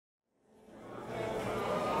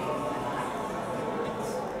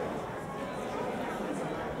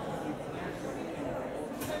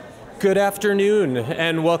Good afternoon,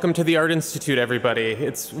 and welcome to the Art Institute, everybody.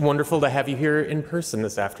 It's wonderful to have you here in person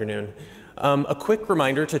this afternoon. A quick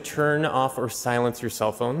reminder to turn off or silence your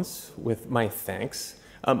cell phones with my thanks.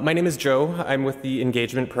 My name is Joe. I'm with the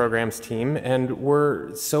Engagement Programs team, and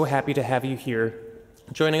we're so happy to have you here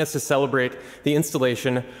joining us to celebrate the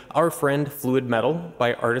installation, Our Friend Fluid Metal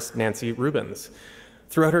by artist Nancy Rubins.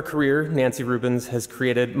 Throughout her career, Nancy Rubins has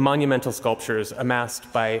created monumental sculptures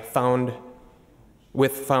amassed by found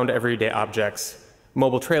everyday objects,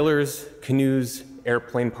 mobile trailers, canoes,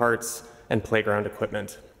 airplane parts, and playground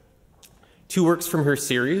equipment. Two works from her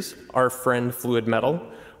series, Our Friend Fluid Metal,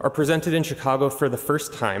 are presented in Chicago for the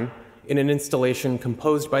first time in an installation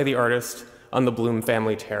composed by the artist on the Bloom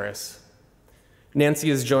family terrace. Nancy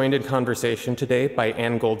is joined in conversation today by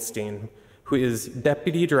Ann Goldstein, who is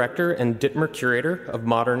Deputy Director and Dittmer Curator of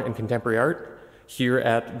Modern and Contemporary Art here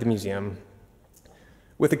at the museum.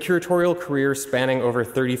 With a curatorial career spanning over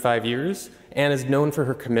 35 years, Ann is known for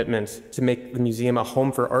her commitment to make the museum a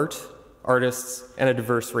home for art, artists, and a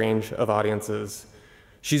diverse range of audiences.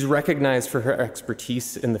 She's recognized for her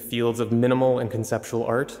expertise in the fields of minimal and conceptual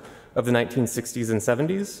art of the 1960s and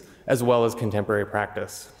 70s, as well as contemporary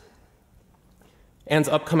practice. Ann's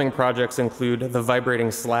upcoming projects include The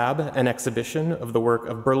Vibrating Slab, an exhibition of the work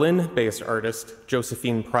of Berlin-based artist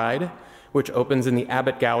Josephine Pride, which opens in the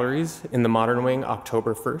Abbott Galleries in the Modern Wing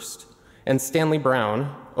October 1st, and Stanley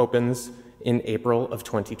Brown opens in April of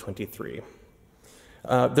 2023.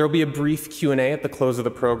 There will be a brief Q&A at the close of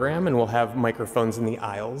the program, and we'll have microphones in the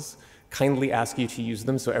aisles. Kindly ask you to use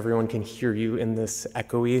them so everyone can hear you in this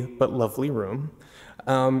echoey but lovely room.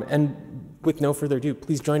 And with no further ado,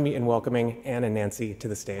 please join me in welcoming Ann and Nancy to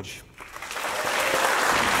the stage.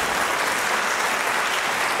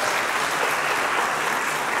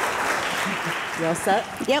 You all set?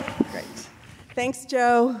 Yep. Great. Thanks,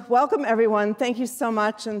 Joe. Welcome, everyone. Thank you so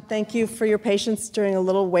much, and thank you for your patience during a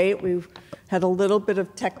little wait. We've had a little bit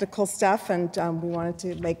of technical stuff, and we wanted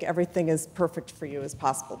to make everything as perfect for you as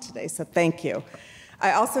possible today, so thank you.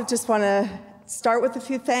 I also just want to start with a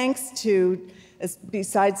few thanks to,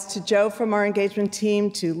 besides to Joe from our engagement team,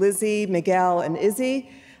 to Lizzie, Miguel, and Izzy.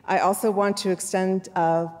 I also want to extend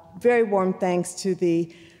a very warm thanks to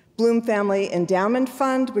the Bloom Family Endowment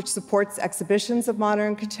Fund, which supports exhibitions of modern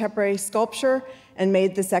and contemporary sculpture and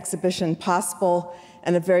made this exhibition possible,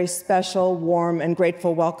 and a very special, warm, and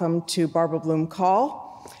grateful welcome to Barbara Bloom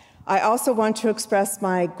Call. I also want to express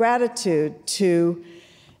my gratitude to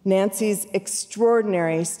Nancy's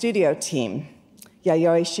extraordinary studio team,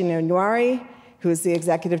 Yayoi Shinonwari, who is the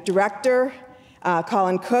executive director,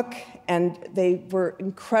 Colin Cook, and they were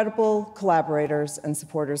incredible collaborators and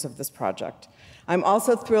supporters of this project. I'm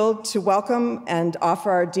also thrilled to welcome and offer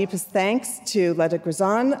our deepest thanks to Leda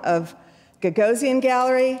Grazan of Gagosian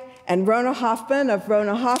Gallery and Rona Hoffman of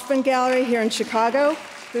Rona Hoffman Gallery here in Chicago,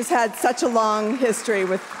 who's had such a long history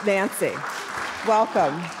with Nancy.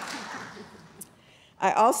 Welcome.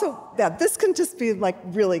 This can just be like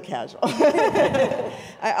really casual.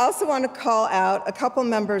 I also want to call out a couple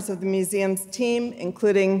members of the museum's team,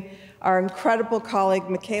 including our incredible colleague,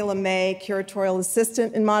 Michaela May, curatorial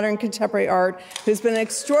assistant in modern contemporary art, who's been an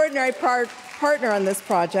extraordinary partner on this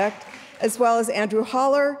project, as well as Andrew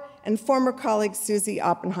Haller and former colleagues Susie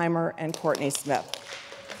Oppenheimer and Courtney Smith.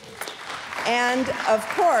 And of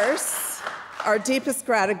course, our deepest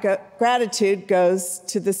gratitude goes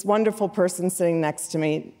to this wonderful person sitting next to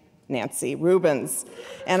me, Nancy Rubins.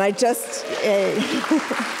 And I just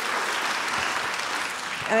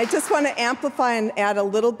want to amplify and add a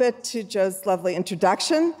little bit to Joe's lovely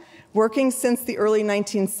introduction. Working since the early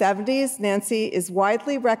 1970s, Nancy is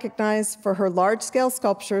widely recognized for her large-scale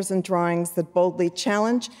sculptures and drawings that boldly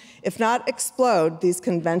challenge, if not explode, these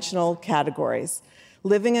conventional categories.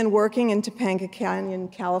 Living and working in Topanga Canyon,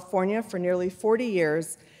 California for nearly 40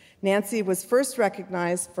 years, Nancy was first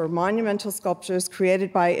recognized for monumental sculptures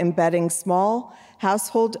created by embedding small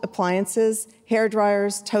household appliances, hair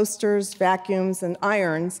dryers, toasters, vacuums, and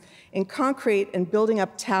irons in concrete and building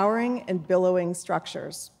up towering and billowing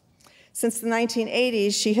structures. Since the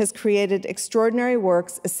 1980s, she has created extraordinary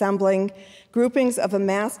works assembling groupings of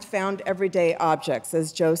amassed found everyday objects,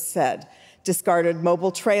 as Joe said, discarded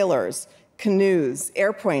mobile trailers, canoes,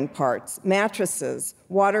 airplane parts, mattresses,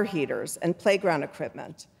 water heaters, and playground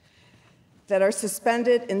equipment that are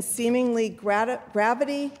suspended in seemingly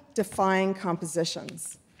gravity-defying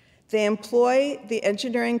compositions. They employ the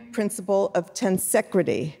engineering principle of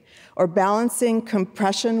tensegrity, or balancing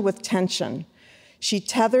compression with tension. She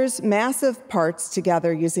tethers massive parts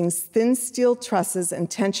together using thin steel trusses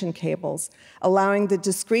and tension cables, allowing the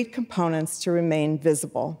discrete components to remain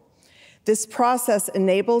visible. This process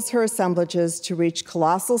enables her assemblages to reach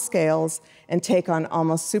colossal scales and take on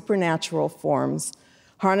almost supernatural forms,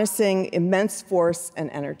 harnessing immense force and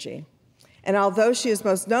energy. And although she is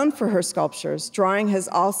most known for her sculptures, drawing has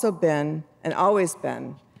also been, and always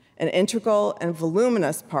been, an integral and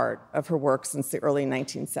voluminous part of her work since the early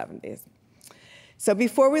 1970s. So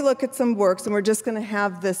before we look at some works, and we're just going to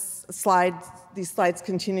have these slides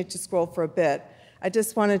continue to scroll for a bit, I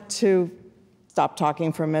just wanted to stop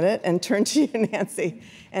talking for a minute and turn to you, Nancy,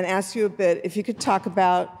 and ask you a bit if you could talk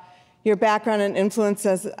about your background and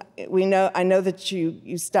influences. I know that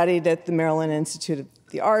you studied at the Maryland Institute of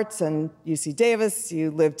the Arts and UC Davis.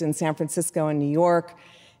 You lived in San Francisco and New York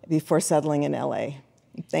before settling in LA.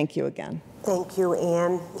 Thank you again. Thank you,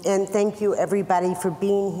 Anne. And thank you, everybody, for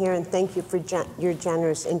being here. And thank you for your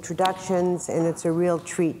generous introductions. And it's a real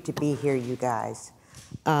treat to be here, you guys.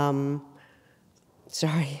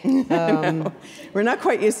 Sorry. No, we're not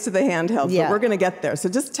quite used to the handheld, yeah. But we're going to get there. So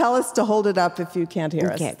just tell us to hold it up if you can't hear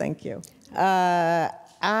us. Thank you. I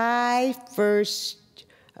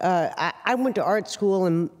went to art school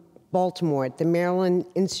in Baltimore at the Maryland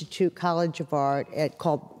Institute College of Art.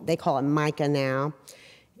 They call it MICA now.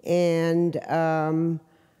 And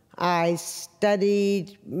I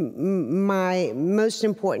studied, my most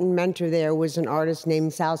important mentor there was an artist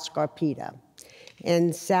named Sal Scarpita.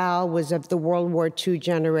 And Sal was of the World War II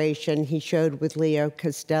generation. He showed with Leo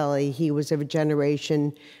Castelli. He was of a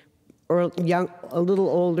generation young, a little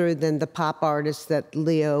older than the pop artist that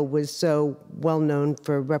Leo was so well known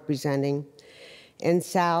for representing. And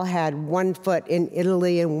Sal had 1 foot in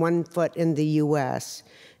Italy and 1 foot in the US.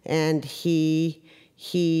 And he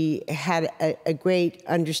had a great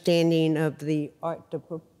understanding of the art de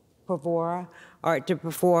provora artist,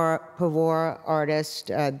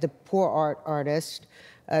 the poor art artist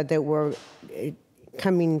that were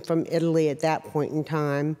coming from Italy at that point in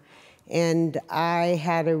time. And I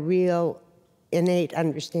had a real innate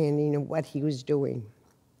understanding of what he was doing.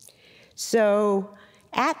 So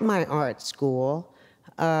at my art school,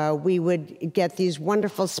 we would get these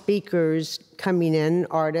wonderful speakers coming in,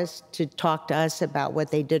 artists, to talk to us about what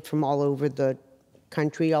they did from all over the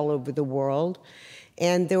country, all over the world.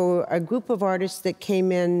 And there were a group of artists that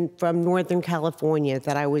came in from Northern California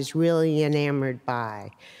that I was really enamored by.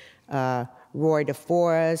 Roy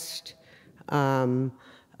DeForest, Wayne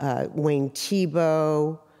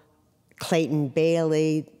Thiebaud, Clayton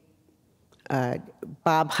Bailey,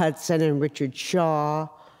 Bob Hudson and Richard Shaw,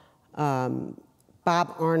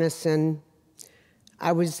 Bob Arneson. I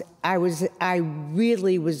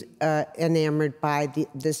really was enamored by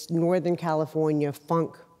this Northern California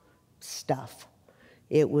funk stuff.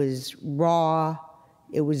 It was raw,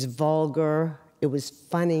 it was vulgar, it was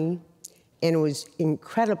funny, and it was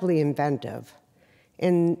incredibly inventive.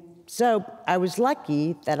 And so I was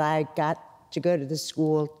lucky that I got to go to the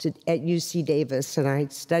school at UC Davis, and I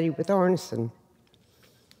studied with Arneson.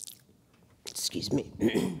 Excuse me.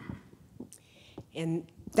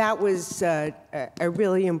 And that was a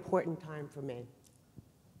really important time for me.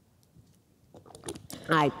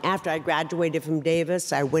 After I graduated from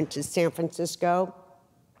Davis, I went to San Francisco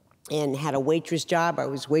and had a waitress job. I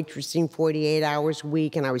was waitressing 48 hours a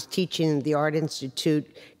week, and I was teaching in the Art Institute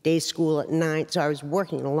day school at night, so I was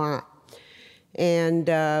working a lot. And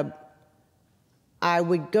I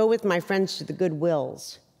would go with my friends to the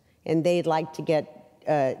Goodwills, and they'd like to get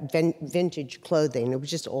vintage clothing. It was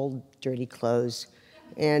just old, dirty clothes.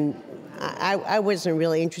 And I wasn't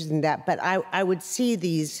really interested in that, but I would see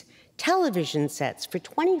these television sets for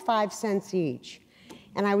 25 cents each.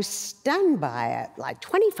 And I was stunned by it. Like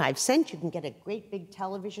 25 cents, you can get a great big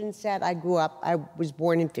television set. I was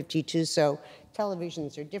born in '52, so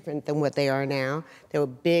televisions are different than what they are now. They were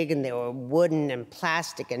big, and they were wooden and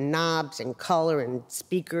plastic and knobs and color and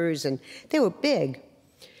speakers, and they were big.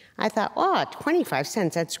 I thought, oh, 25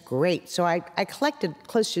 cents, that's great. So I collected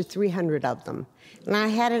close to 300 of them. And I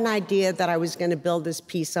had an idea that I was going to build this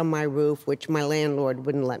piece on my roof, which my landlord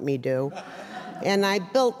wouldn't let me do. And I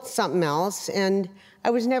built something else, and I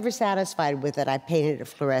was never satisfied with it. I painted it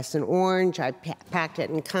fluorescent orange, I packed it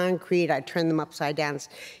in concrete, I turned them upside down.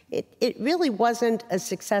 It really wasn't a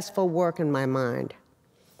successful work in my mind.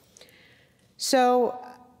 So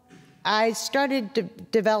I started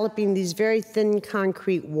developing these very thin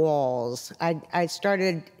concrete walls. I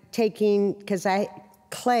started taking, because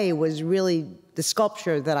clay was really the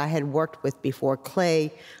sculpture that I had worked with before.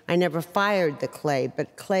 Clay, I never fired the clay,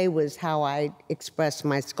 but clay was how I expressed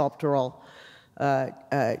my sculptural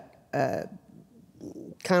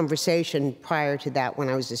conversation prior to that when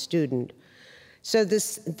I was a student. So the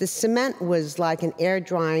cement was like an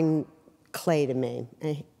air-drying clay to me,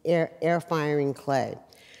 air firing clay.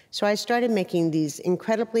 So I started making these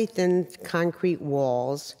incredibly thin concrete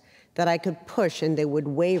walls that I could push and they would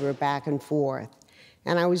waver back and forth.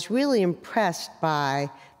 And I was really impressed by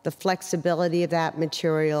the flexibility of that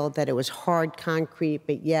material, that it was hard concrete,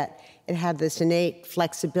 but yet it had this innate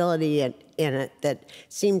flexibility in it that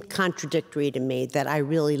seemed contradictory to me, that I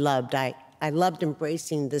really loved. I loved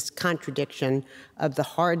embracing this contradiction of the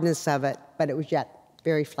hardness of it, but it was yet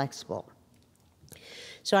very flexible.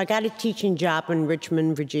 So I got a teaching job in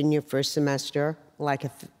Richmond, Virginia for a semester, like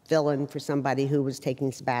a fill-in for somebody who was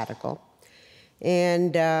taking sabbatical.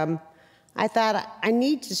 And I thought, I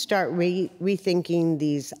need to start rethinking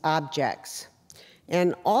these objects.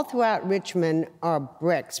 And all throughout Richmond are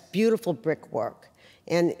bricks, beautiful brickwork.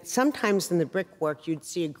 And sometimes in the brickwork, you'd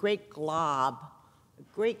see a great glob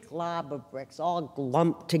of bricks all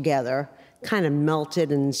lumped together, kind of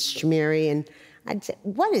melted and smeary. And I'd say,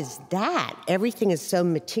 what is that? Everything is so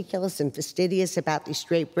meticulous and fastidious about these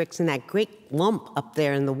straight bricks and that great lump up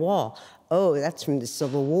there in the wall. Oh, that's from the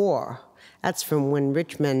Civil War. That's from when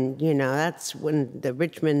Richmond, that's when the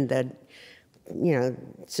Richmond,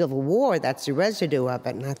 Civil War, that's the residue of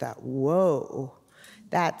it. And I thought, whoa,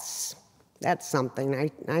 that's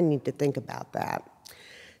something. I need to think about that.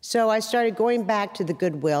 So I started going back to the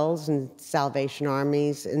Goodwills and Salvation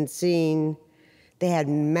Armies and seeing they had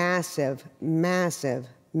massive, massive,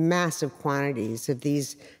 massive quantities of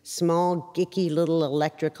these small, geeky little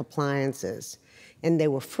electric appliances, and they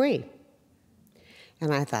were free.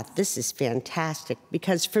 And I thought, this is fantastic,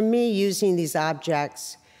 because for me, using these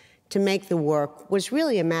objects to make the work was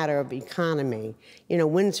really a matter of economy.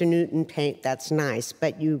 Winsor Newton paint, that's nice,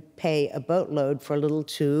 but you pay a boatload for a little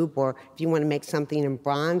tube, or if you want to make something in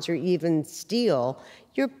bronze or even steel,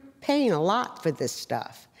 you're paying a lot for this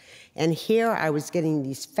stuff. And here I was getting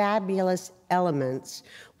these fabulous elements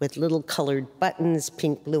with little colored buttons,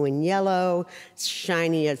 pink, blue, and yellow,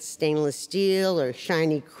 shiny stainless steel, or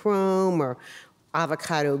shiny chrome, or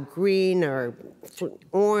avocado green, or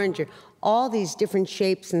orange, or all these different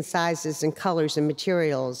shapes and sizes and colors and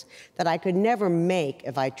materials that I could never make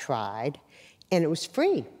if I tried, and it was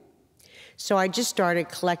free. So I just started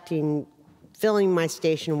collecting, filling my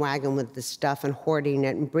station wagon with this stuff and hoarding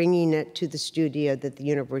it and bringing it to the studio that the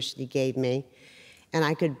university gave me. And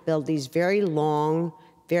I could build these very long,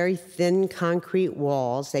 very thin concrete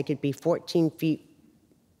walls. They could be 14 feet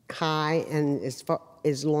high and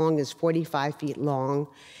as long as 45 feet long.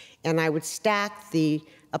 And I would stack the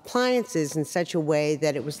appliances in such a way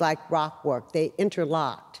that it was like rock work. They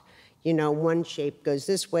interlocked. One shape goes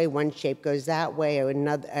this way, one shape goes that way, or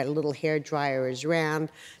a little hair dryer is round.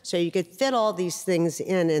 So you could fit all these things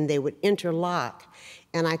in, and they would interlock.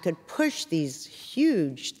 And I could push these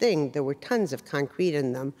huge things, there were tons of concrete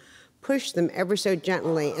in them, push them ever so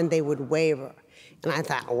gently, and they would waver. And I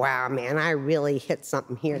thought, wow, man, I really hit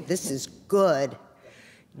something here. This is good.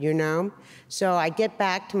 So I get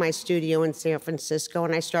back to my studio in San Francisco,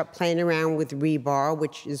 and I start playing around with rebar,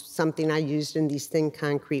 which is something I used in these thin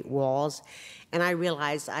concrete walls. And I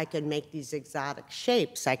realized I could make these exotic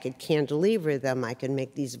shapes. I could cantilever them. I could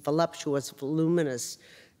make these voluptuous, voluminous,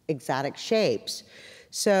 exotic shapes.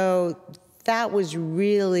 So that was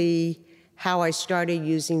really how I started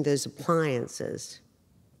using those appliances.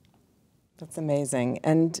 That's amazing.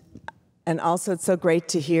 And also, it's so great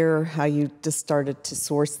to hear how you just started to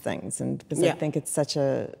source things, and because I think it's such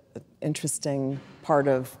an interesting part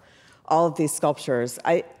of all of these sculptures.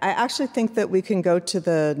 I actually think that we can go to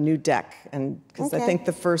the new deck, and because I think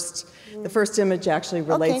the first image actually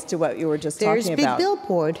relates to what you were just talking about. There's Big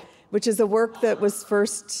Billboard, which is a work that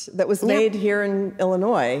was made here in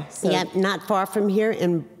Illinois. So. Yeah, not far from here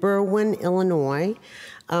in Berwyn, Illinois.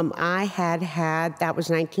 I had that was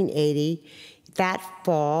 1980. That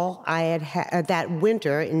fall, that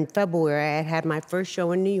winter in February, I had my first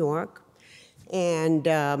show in New York, and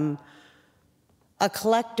a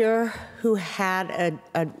collector who had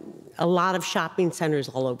a lot of shopping centers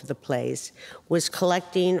all over the place was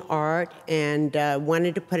collecting art and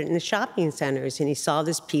wanted to put it in the shopping centers, and he saw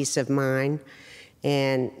this piece of mine,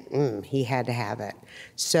 and he had to have it.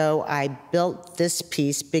 So I built this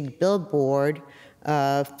piece, Big Billboard,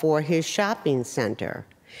 for his shopping center.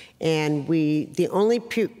 And the only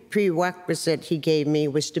prerequisite he gave me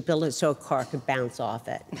was to build it so a car could bounce off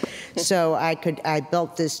it. So I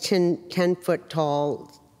built this 10-foot tall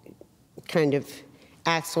kind of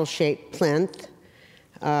axle-shaped plinth.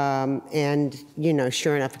 And,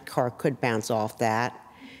 sure enough, a car could bounce off that.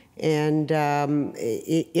 And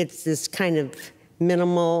it's this kind of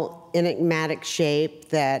minimal, enigmatic shape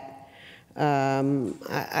that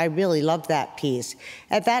I really loved that piece.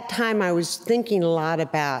 At that time, I was thinking a lot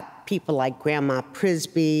about people like Grandma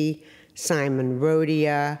Prisby, Simon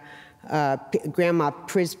Rhodia. Grandma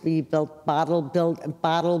Prisby built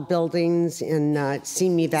bottle buildings in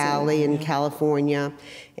Simi Valley in California.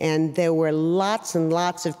 And there were lots and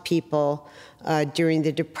lots of people during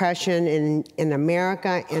the Depression in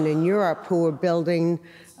America and in Europe who were building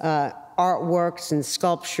artworks and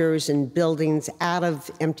sculptures and buildings out of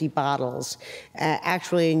empty bottles.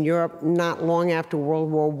 Actually, in Europe, not long after World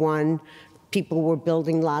War I, people were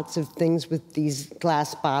building lots of things with these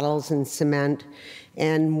glass bottles and cement.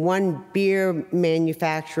 And one beer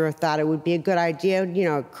manufacturer thought it would be a good idea, you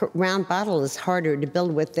know, a round bottle is harder to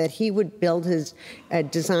build with, that he would build his,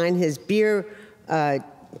 design his beer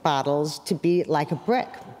bottles to be like a brick.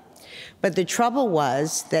 But the trouble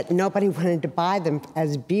was that nobody wanted to buy them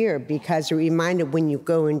as beer because it reminded when you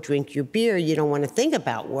go and drink your beer, you don't want to think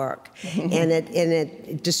about work. and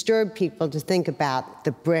it disturbed people to think about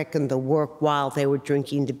the brick and the work while they were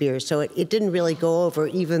drinking the beer. So it didn't really go over,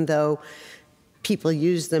 even though people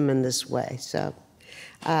use them in this way. So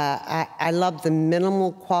I love the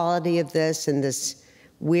minimal quality of this and this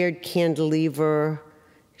weird cantilever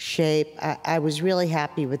shape. I was really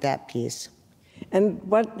happy with that piece. And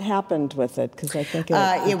what happened with it? Because I think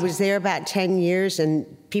it was there about 10 years, and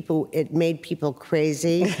it made people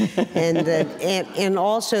crazy, and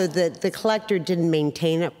also the collector didn't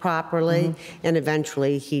maintain it properly, and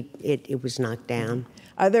eventually it was knocked down.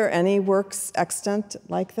 Are there any works extant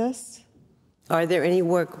like this? Are there any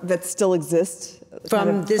work that still exist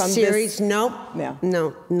from this series? Nope. Yeah.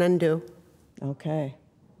 No, none do. Okay.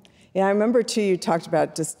 Yeah, I remember too. You talked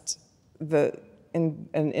about just in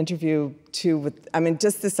an interview too with, I mean,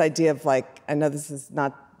 just this idea of like, I know this is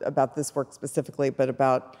not about this work specifically, but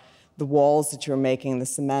about the walls that you were making, the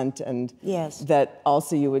cement, and yes, that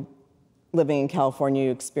also you would, living in California,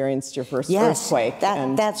 you experienced your first earthquake.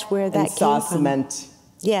 That's where that came saw from. Cement.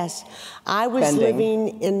 Yes, I was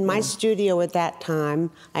living in my studio at that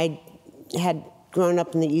time. I had grown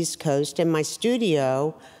up in the East Coast, and my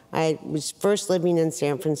studio, I was first living in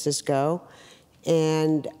San Francisco,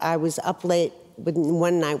 and I was up late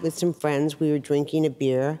one night with some friends. We were drinking a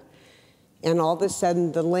beer, and all of a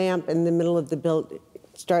sudden the lamp in the middle of the building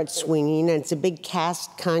starts swinging, and it's a big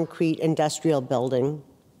cast concrete industrial building.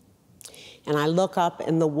 And I look up,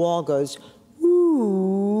 and the wall goes,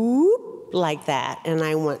 whoop, like that. And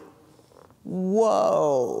I went,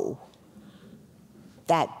 whoa.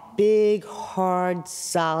 That big, hard,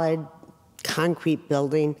 solid concrete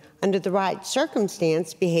building, under the right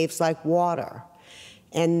circumstance, behaves like water.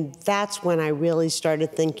 And that's when I really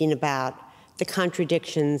started thinking about the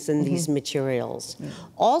contradictions in these materials.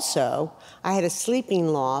 Also, I had a sleeping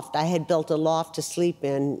loft. I had built a loft to sleep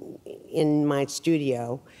in my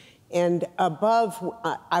studio. And above,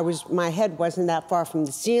 my head wasn't that far from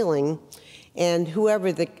the ceiling, and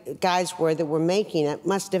whoever the guys were that were making it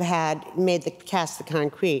must have cast the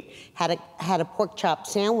concrete, had a pork chop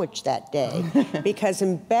sandwich that day, because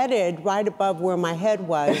embedded right above where my head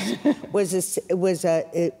was the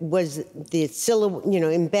silhouette, you know,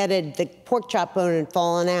 embedded. The pork chop bone had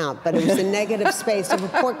fallen out, but it was the negative space of a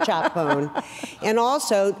pork chop bone, and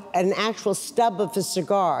also an actual stub of a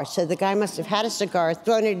cigar. So the guy must have had a cigar,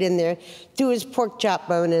 thrown it in there, threw his pork chop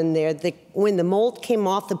bone in there. When the mold came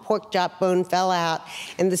off, the pork chop bone fell out,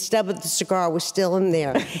 and the stub of the cigar was still in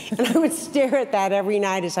there. And I would stare at that every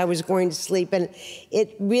night as I was going to sleep, and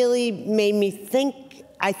it really made me think,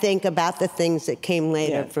 I think, about the things that came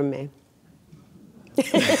later for me.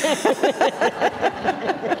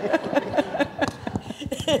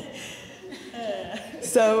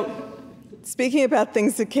 So, speaking about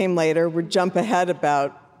things that came later, we'll jump ahead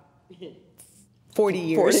about 40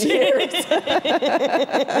 years. 40 years.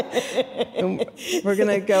 We're going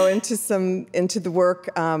to go into the work,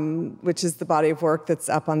 which is the body of work that's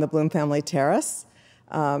up on the Bloom Family Terrace.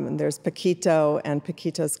 And there's Paquito and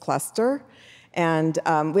Paquito's cluster. And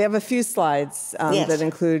we have a few slides that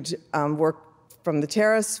include work from the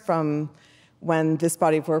terrace, from when this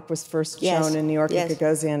body of work was first shown in New York at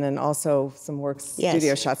Gagosian, and also some work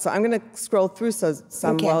studio shots. So I'm going to scroll through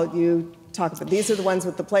some while you talk about. These are the ones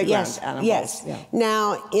with the playground animals. Yes. Yeah.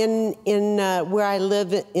 Now, in where I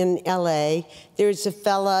live in LA, there's a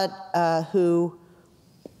fella who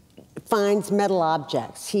finds metal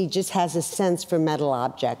objects. He just has a sense for metal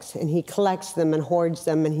objects, and he collects them and hoards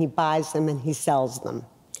them, and he buys them and he sells them.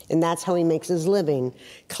 And that's how he makes his living: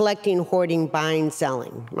 collecting, hoarding, buying,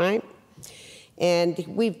 selling, right? And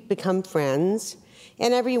we've become friends,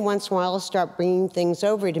 and every once in a while he'll start bringing things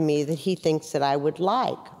over to me that he thinks that I would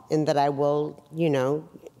like, and that I will, you know,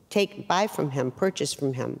 buy from him, purchase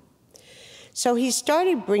from him. So he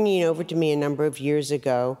started bringing over to me a number of years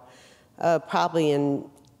ago, probably in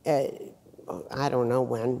I don't know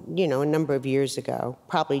when, a number of years ago,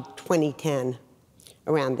 probably 2010,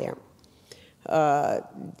 around there.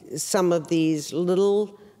 Some of these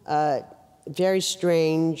little, very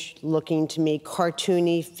strange looking to me,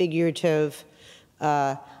 cartoony, figurative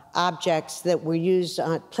objects that were used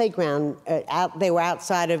on playground. They were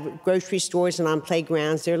outside of grocery stores and on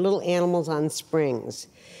playgrounds. They're little animals on springs.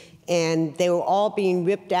 And they were all being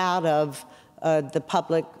ripped out of the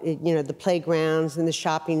public, the playgrounds and the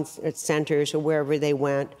shopping centers or wherever they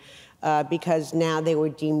went, because now they were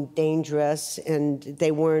deemed dangerous and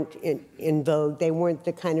they weren't in vogue. They weren't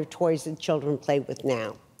the kind of toys that children play with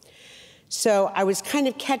now. So I was kind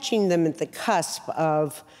of catching them at the cusp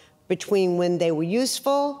of between when they were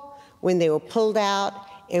useful, when they were pulled out,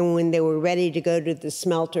 and when they were ready to go to the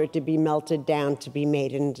smelter to be melted down to be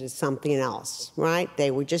made into something else, right? They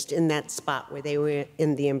were just in that spot where they were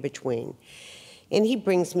in the in-between. And he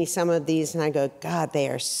brings me some of these, and I go, God, they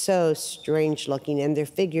are so strange looking, and they're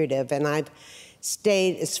figurative. And I've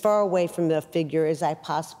stayed as far away from the figure as I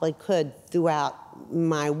possibly could throughout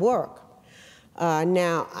my work.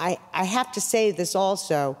 Now, I have to say this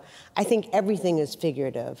also. I think everything is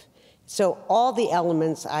figurative. So all the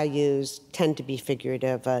elements I use tend to be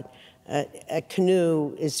figurative. A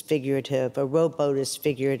canoe is figurative. A rowboat is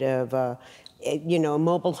figurative. A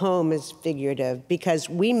mobile home is figurative because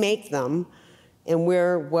we make them, and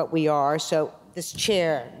we're what we are. So this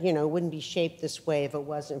chair, wouldn't be shaped this way if it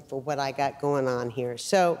wasn't for what I got going on here.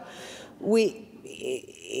 So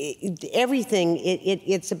everything,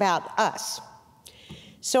 it's about us.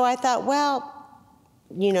 So I thought, well,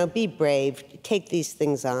 be brave, take these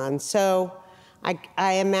things on. So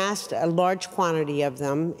I amassed a large quantity of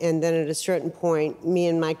them, and then at a certain point, me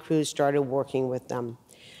and my crew started working with them.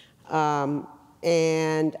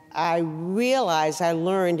 And I realized, I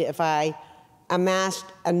learned if I amassed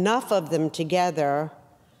enough of them together,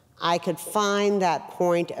 I could find that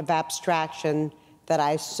point of abstraction that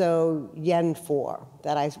I so yearned for,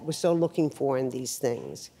 that I was so looking for in these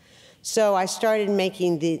things. So I started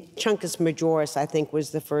making the Chuncus majoris, I think, was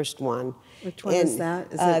the first one. Which one is that?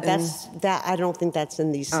 Is it I don't think that's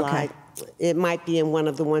in these slides. Okay. It might be in one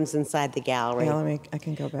of the ones inside the gallery. Yeah, I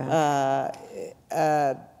can go back.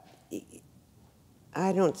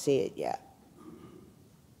 I don't see it yet.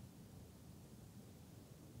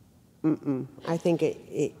 I think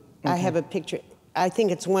okay. I have a picture. I think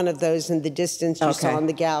it's one of those in the distance you saw in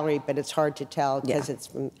the gallery, but it's hard to tell because it's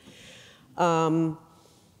from...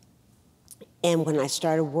 And when I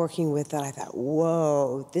started working with it, I thought,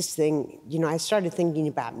 whoa, this thing, I started thinking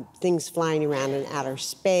about things flying around in outer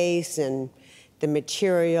space and the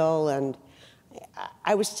material, and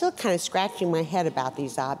I was still kind of scratching my head about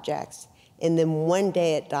these objects. And then one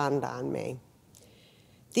day it dawned on me.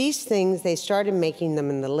 These things, they started making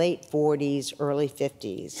them in the late 40s, early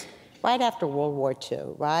 50s, right after World War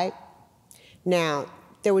II, right? Now,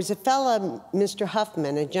 there was a fellow, Mr.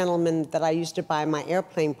 Huffman, a gentleman that I used to buy my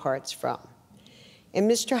airplane parts from. And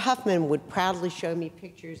Mr. Huffman would proudly show me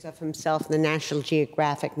pictures of himself in the National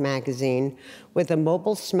Geographic magazine with a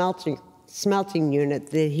mobile smelting unit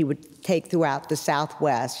that he would take throughout the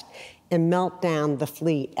Southwest and melt down the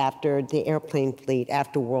fleet after the airplane fleet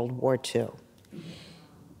after World War II.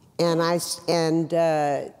 And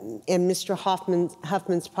Mr.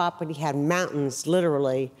 Huffman's property had mountains,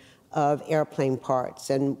 literally, of airplane parts.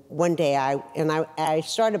 And one day I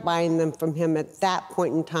started buying them from him at that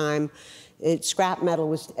point in time. Scrap metal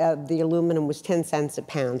was, the aluminum was 10 cents a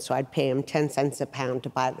pound, so I'd pay him 10 cents a pound to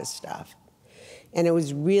buy this stuff. And it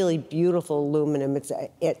was really beautiful aluminum.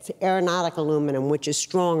 It's aeronautic aluminum, which is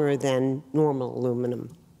stronger than normal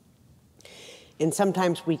aluminum. And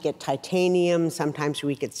sometimes we get titanium, sometimes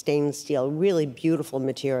we get stainless steel, really beautiful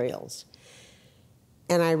materials.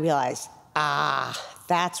 And I realized,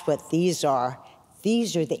 that's what these are.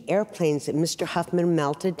 These are the airplanes that Mr. Huffman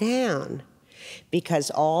melted down.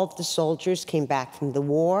 Because all of the soldiers came back from the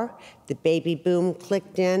war, the baby boom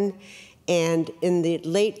clicked in, and in the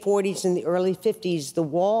late 40s and the early 50s, the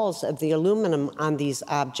walls of the aluminum on these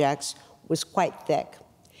objects was quite thick.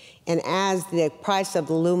 And as the price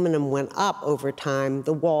of aluminum went up over time,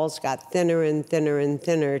 the walls got thinner and thinner and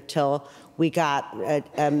thinner till we got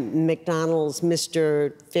a McDonald's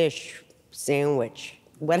Mr. Fish sandwich.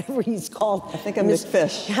 Whatever he's called. I think I'm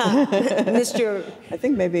McFish. Mr. I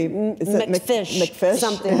think maybe is it McFish?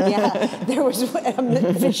 Something, yeah. There was a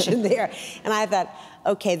McFish in there. And I thought,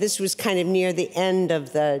 okay, this was kind of near the end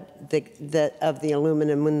of the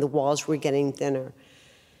aluminum when the walls were getting thinner.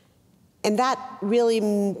 And that really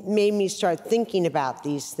made me start thinking about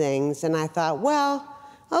these things. And I thought, well,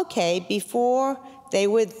 okay, before They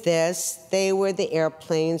were this. They were the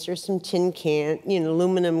airplanes or some tin can,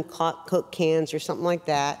 aluminum Coke cans or something like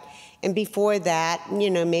that. And before that,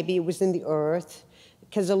 maybe it was in the earth,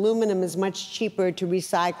 because aluminum is much cheaper to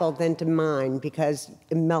recycle than to mine because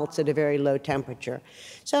it melts at a very low temperature.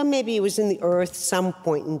 So maybe it was in the earth some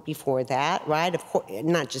point before that, right? Of course,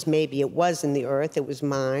 not just maybe, it was in the earth, it was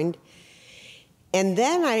mined. And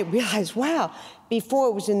then I realized, wow, before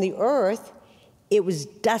it was in the earth, it was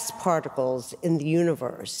dust particles in the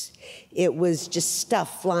universe. It was just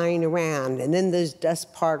stuff flying around. And then those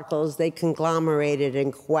dust particles, they conglomerated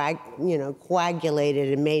and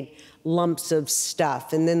coagulated and made lumps of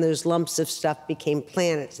stuff. And then those lumps of stuff became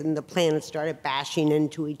planets, and the planets started bashing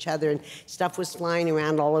into each other, and stuff was flying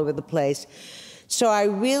around all over the place. So I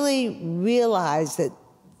really realized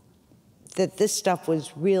that this stuff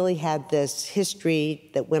really had this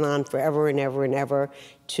history that went on forever and ever and ever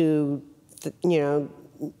to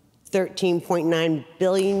 13.9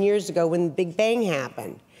 billion years ago when the Big Bang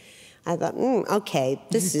happened. I thought, okay,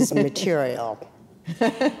 this is material.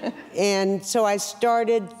 And so I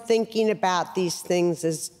started thinking about these things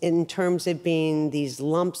as in terms of being these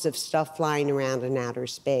lumps of stuff flying around in outer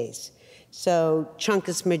space. So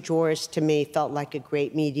Chuncus majoris to me felt like a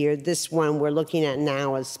great meteor. This one we're looking at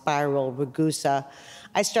now is Spiral Ragusa.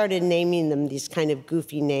 I started naming them these kind of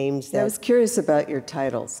goofy names. I was curious about your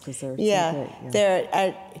titles because they're so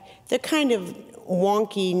great. They're kind of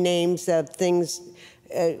wonky names of things.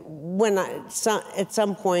 At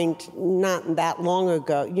some point, not that long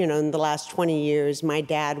ago, in the last 20 years, my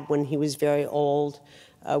dad, when he was very old,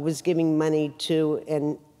 was giving money to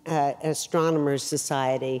an astronomers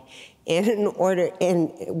society. And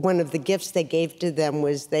one of the gifts they gave to them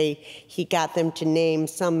was he got them to name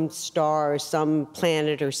some star or some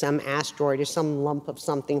planet or some asteroid or some lump of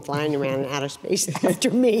something flying around in outer space after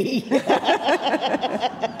me.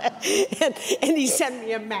 and he sent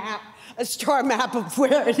me a map, a star map of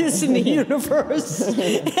where it is in the universe.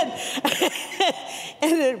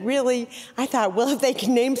 And it really, I thought, well, if they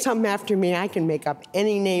can name something after me, I can make up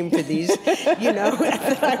any name for these,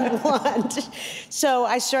 that I want. So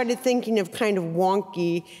I started thinking of kind of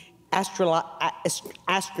wonky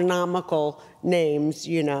astronomical names,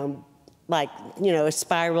 like, a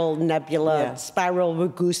spiral nebula, Spiral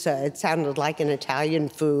Ragusa. It sounded like an Italian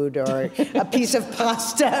food or a piece of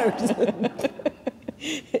pasta.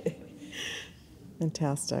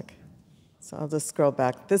 Fantastic. So I'll just scroll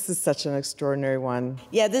back. This is such an extraordinary one.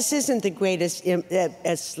 Yeah, this isn't the greatest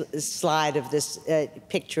slide of this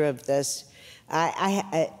picture of this.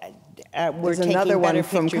 We're taking another one better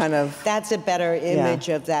from pictures. kind of... That's a better image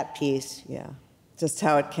of that piece. Yeah. Just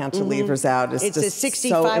how it cantilevers out is it's just a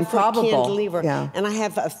 65-foot cantilever. Yeah. And I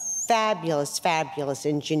have a fabulous, fabulous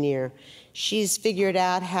engineer. She's figured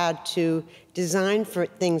out how to design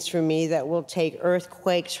things for me that will take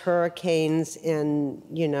earthquakes, hurricanes, and,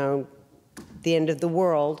 the end of the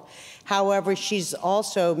world. However, she's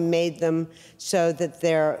also made them so that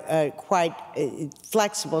they're quite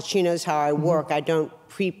flexible. She knows how I work. I don't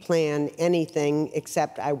pre-plan anything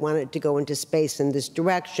except I want it to go into space in this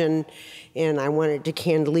direction, and I want it to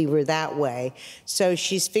cantilever that way. So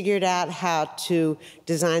she's figured out how to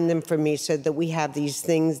design them for me so that we have these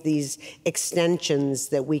things, these extensions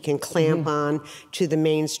that we can clamp on to the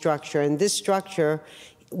main structure. And this structure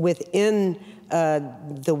within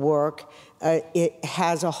the work, it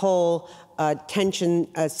has a whole tension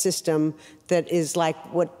system that is like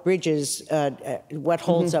what bridges, what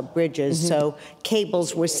holds up bridges. So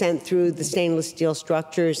cables were sent through the stainless steel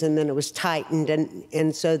structures, and then it was tightened,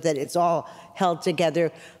 and so that it's all held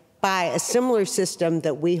together by a similar system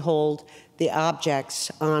that we hold the objects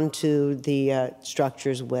onto the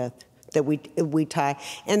structures with, that we tie.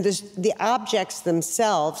 And the objects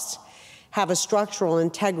themselves have a structural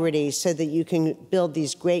integrity so that you can build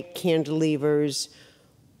these great cantilevers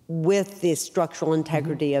with the structural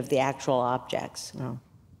integrity of the actual objects. Wow.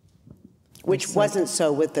 Which wasn't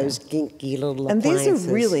so with those ginky little and appliances. These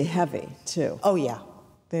are really heavy, too. Oh, yeah.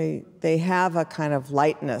 They have a kind of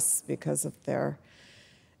lightness because of their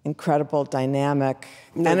incredible dynamic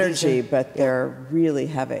energy, but they're really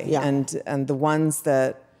heavy. Yeah. And the ones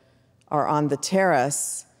that are on the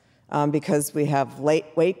terrace, because we have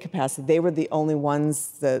weight capacity, they were the only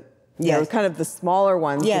ones that, they were kind of the smaller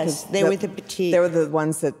ones. Yes, they were the petite. They were the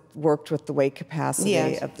ones that worked with the weight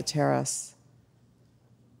capacity of the terrace.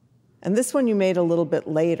 And this one you made a little bit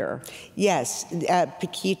later. Yes,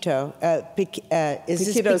 Piquito. Is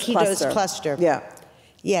this Piquito's Piquito's cluster? Yeah.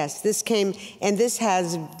 Yes, this came, and this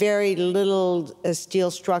has very little steel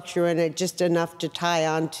structure in it, just enough to tie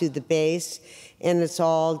onto the base, and it's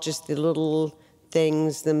all just the little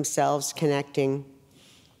things themselves connecting.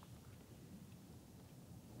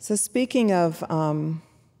 So speaking of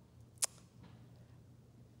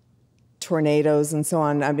tornadoes and so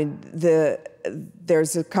on, I mean,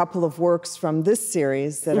 there's a couple of works from this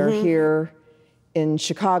series that are here in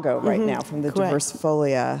Chicago right now from the Diverse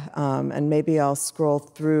Folia, and maybe I'll scroll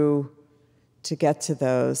through to get to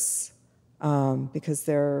those because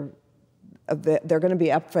they're going to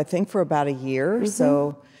be up, I think, for about a year,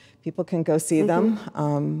 so people can go see them.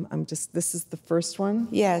 This is the first one.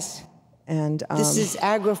 Yes. And this is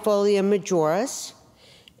Agrifolia majoris,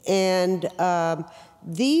 and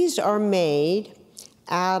these are made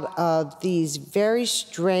out of these very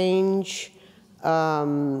strange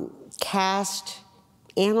cast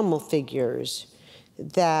animal figures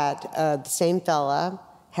that the same fella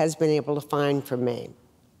has been able to find for me.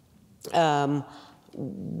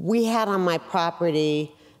 We had on my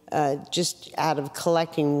property, just out of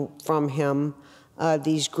collecting from him,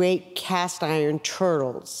 these great cast iron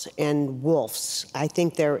turtles and wolves. I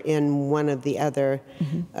think they're in one of the other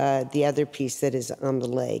piece that is on the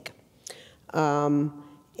lake.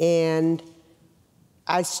 And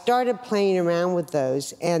I started playing around with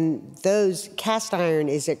those, and those cast iron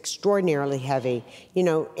is extraordinarily heavy. You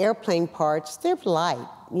know, airplane parts, they're light.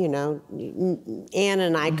 You know, Ann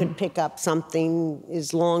and I could pick up something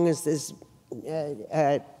as long as this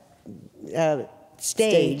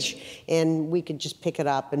stage, and we could just pick it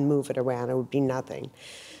up and move it around. It would be nothing.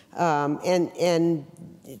 This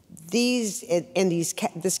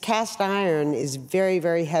cast iron is very,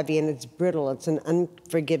 very heavy, and it's brittle. It's an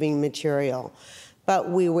unforgiving material.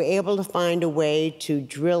 But we were able to find a way to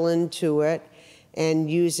drill into it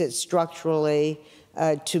and use it structurally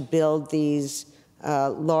to build these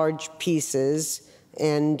large pieces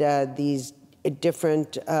and these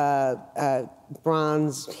different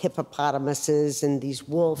bronze hippopotamuses and these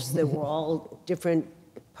wolves that were all different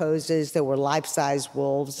poses. There were life-size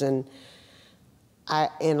wolves and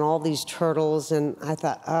all these turtles, and I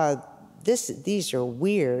thought, these are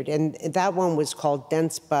weird. And that one was called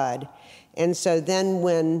Dense Bud. And so then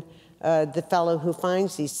when the fellow who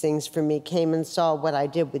finds these things for me came and saw what I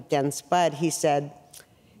did with Dense Bud, he said,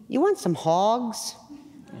 "You want some hogs?"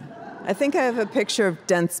 I think I have a picture of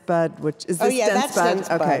Dense Bud, which is this Dense Bud? Dense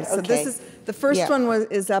Bud. Okay, so this is the first one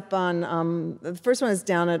is up on the first one is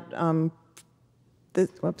down at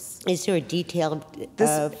whoops. Is there a detailed? There's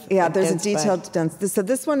a detailed dense. So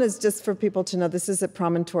this one is just for people to know. This is at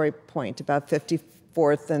Promontory Point, about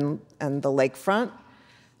 54th and the lakefront,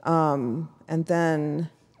 and then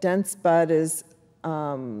Dense Bud is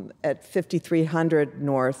at 5300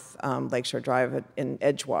 North Lakeshore Drive in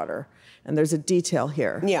Edgewater, and there's a detail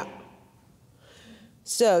here. Yeah.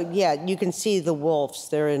 So yeah, you can see the wolves.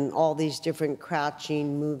 They're in all these different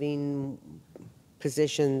crouching, moving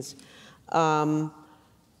positions.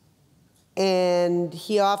 And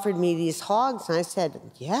he offered me these hogs, and I said,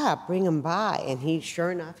 yeah, bring them by. And sure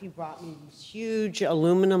enough, he brought me these huge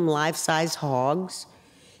aluminum life-size hogs.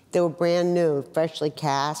 They were brand new, freshly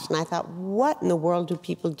cast. And I thought, what in the world do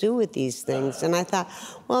people do with these things? And I thought,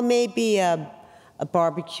 well, maybe a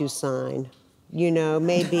barbecue sign, you know,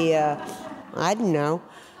 maybe I don't know,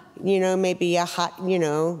 you know, maybe a hot, you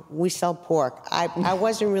know, we sell pork. I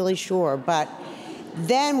wasn't really sure, but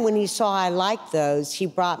then when he saw I liked those, he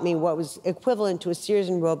brought me what was equivalent to a Sears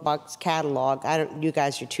and Roebuck's catalog. You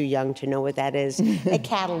guys are too young to know what that is. A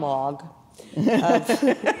catalog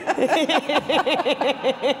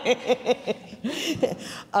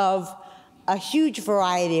of a huge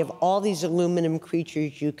variety of all these aluminum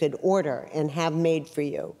creatures you could order and have made for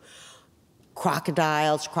you.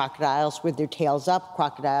 Crocodiles with their tails up,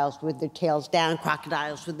 crocodiles with their tails down,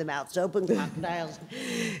 crocodiles with their mouths open, crocodiles,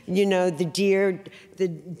 you know, the deer, the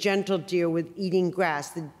gentle deer with eating grass,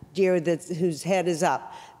 the deer whose head is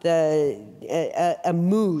up, a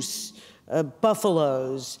moose,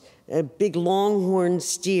 buffaloes, big longhorn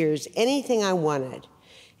steers, anything I wanted.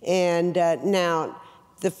 And now,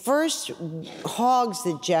 the first hogs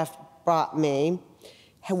that Jeff brought me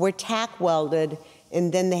were tack welded,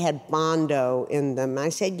 and then they had Bondo in them. I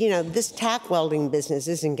said, you know, this tack welding business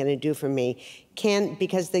isn't going to do for me,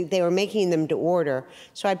 because they were making them to order.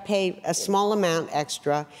 So I paid a small amount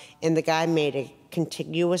extra, and the guy made a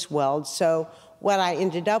contiguous weld. So what I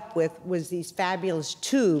ended up with was these fabulous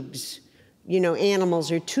tubes. You know,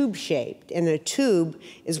 animals are tube-shaped, and a tube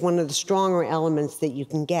is one of the stronger elements that you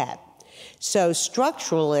can get. So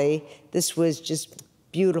structurally, this was just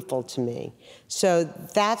beautiful to me. So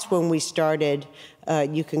that's when we started.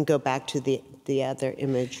 You can go back to the other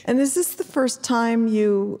image. And is this the first time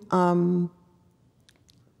you kind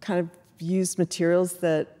of used materials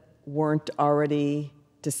that weren't already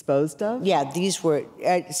disposed of? Yeah, these were,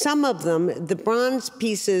 some of them, the bronze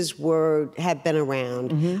pieces had been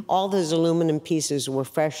around. All those aluminum pieces were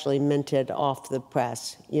freshly minted off the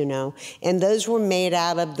press, you know. And those were made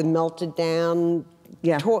out of the melted down,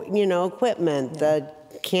 equipment, the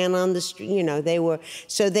can on the street, you know, they were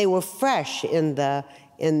fresh in the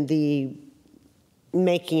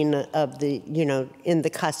making of the, you know, in the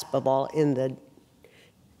cusp of all, in the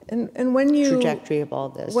and when you trajectory of all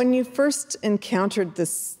this. When you first encountered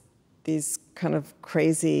these kind of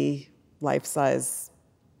crazy life-size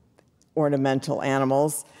ornamental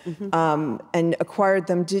animals and acquired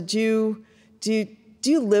them, do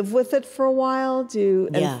you live with it for a while?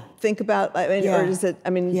 And think about, I mean, or is it? I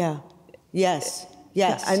mean, yes.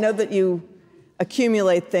 I know that you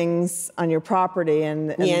accumulate things on your property, and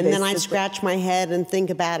then I scratch my head and think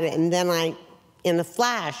about it, and then in a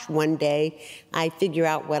flash one day, I figure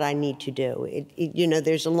out what I need to do. You know,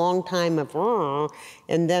 there's a long time of,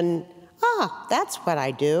 and then, that's what I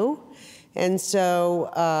do. And so,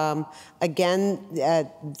 again,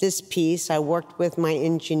 this piece, I worked with my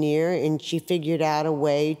engineer, and she figured out a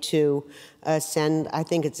way to send, I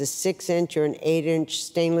think it's a 6-inch or an 8-inch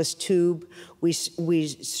stainless tube. We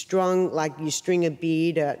strung, like you string a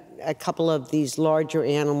bead, a couple of these larger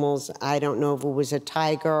animals. I don't know if it was a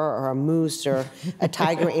tiger or a moose or a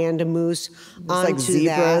tiger and a moose onto like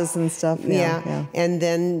zebras that. And stuff. Yeah. And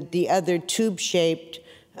then the other tube-shaped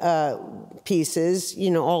pieces,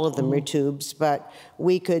 you know, all of them are tubes, but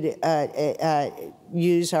we could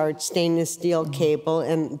use our stainless steel cable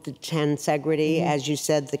and the tensegrity, as you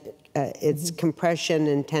said, its compression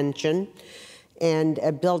and tension, and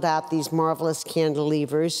build out these marvelous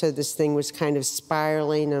cantilevers, so this thing was kind of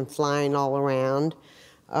spiraling and flying all around.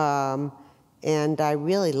 And I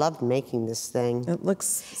really loved making this thing. It looks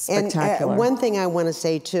spectacular. And one thing I want to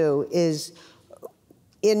say, too, is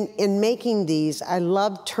in making these, I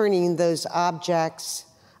love turning those objects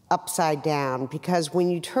upside down, because when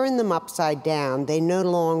you turn them upside down, they no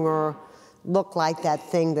longer look like that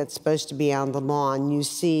thing that's supposed to be on the lawn. You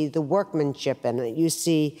see the workmanship in it. You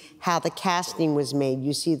see how the casting was made.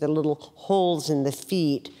 You see the little holes in the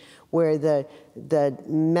feet where the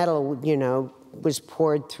metal, you know, was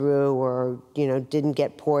poured through or, you know, didn't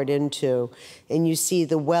get poured into. And you see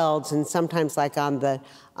the welds, and sometimes like on the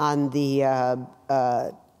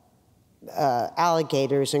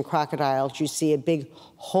alligators and crocodiles, you see a big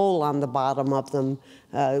hole on the bottom of them,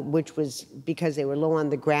 which was because they were low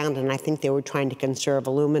on the ground, and I think they were trying to conserve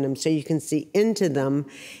aluminum. So you can see into them,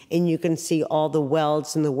 and you can see all the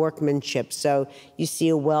welds and the workmanship. So you see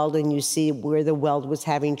a weld, and you see where the weld was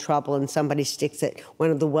having trouble, and somebody sticks it.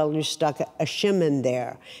 One of the welders stuck a shim in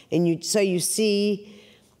there, and so you see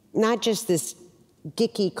not just this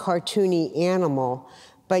geeky, cartoony animal,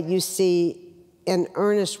 but you see an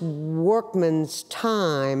earnest workman's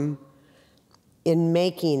time in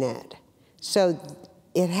making it. So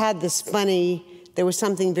it had this funny, there was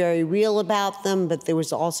something very real about them, but there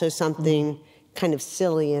was also something kind of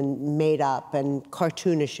silly and made up and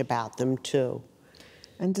cartoonish about them, too.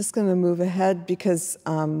 I'm just going to move ahead because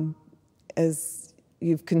as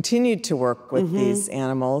you've continued to work with these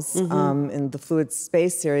animals in the Fluid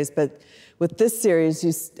Space series, but with this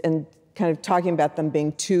series, and kind of talking about them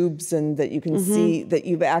being tubes, and that you can see that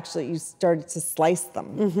you started to slice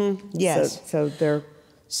them. Yes. So they're...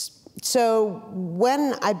 So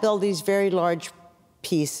when I build these very large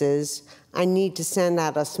pieces, I need to send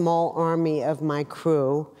out a small army of my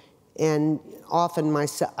crew, and often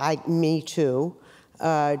me too,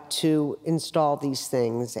 to install these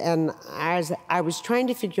things. And as I was trying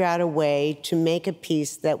to figure out a way to make a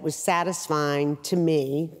piece that was satisfying to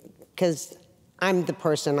me, because I'm the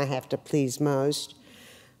person I have to please most,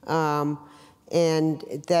 and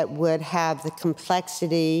that would have the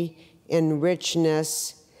complexity and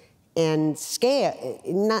richness and scale,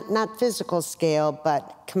 not physical scale,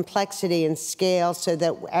 but complexity and scale, so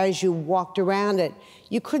that as you walked around it,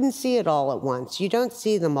 you couldn't see it all at once. You don't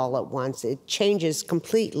see them all at once. It changes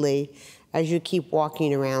completely as you keep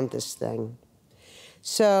walking around this thing.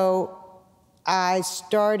 So I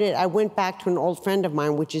went back to an old friend of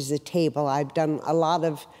mine, which is a table. I've done a lot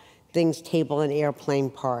of things table and airplane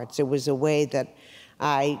parts. It was a way that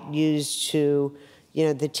I used to, you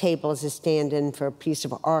know, the table is a stand-in for a piece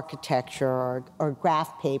of architecture or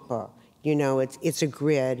graph paper. You know, it's a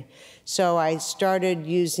grid. So I started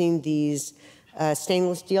using these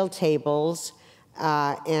stainless steel tables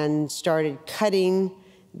and started cutting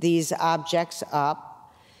these objects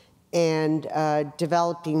up and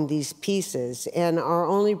developing these pieces. And our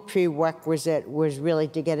only prerequisite was really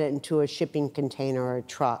to get it into a shipping container or a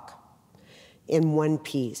truck in one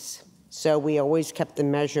piece. So we always kept the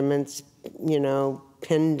measurements, you know,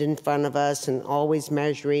 pinned in front of us and always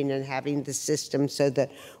measuring and having the system so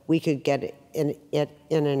that we could get it in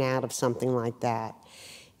and out of something like that.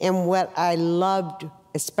 And what I loved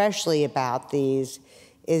especially about these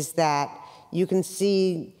is that you can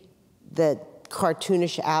see the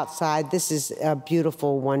cartoonish outside. This is a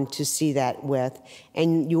beautiful one to see that with.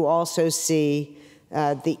 And you also see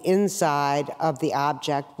the inside of the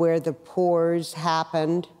object where the pours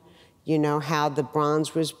happened, you know, how the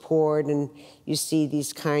bronze was poured, and you see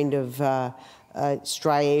these kind of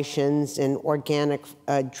striations and organic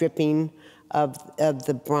dripping of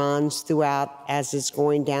the bronze throughout as it's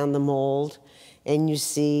going down the mold. And you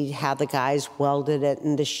see how the guys welded it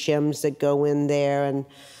and the shims that go in there. And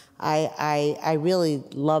I really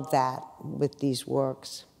love that with these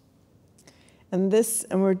works. And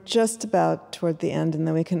we're just about toward the end, and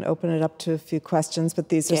then we can open it up to a few questions, but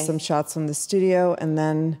these are some shots from the studio, and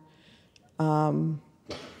then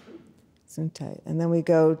we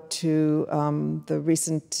go to the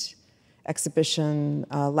recent exhibition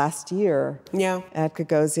last year at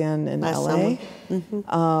Gagosian in LA,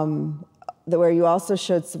 where you also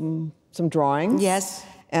showed some drawings. Yes.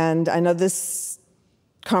 And I know this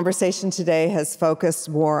conversation today has focused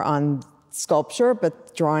more on sculpture,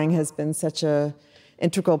 but drawing has been such an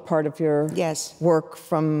integral part of your work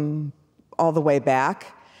from all the way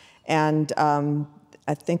back. And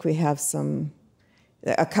I think we have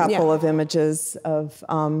a couple of images of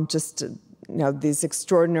just these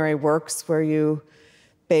extraordinary works where you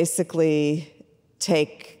basically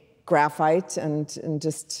take graphite and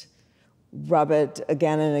just rub it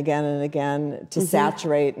again and again and again to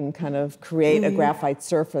saturate and kind of create a graphite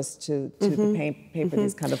surface to the paper,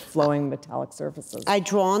 these kind of flowing metallic surfaces. I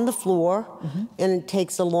draw on the floor, and it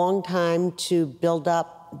takes a long time to build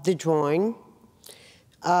up the drawing.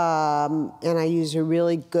 And I use a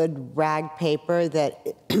really good rag paper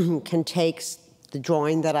that can take the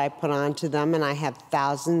drawing that I put onto them, and I have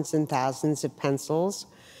thousands and thousands of pencils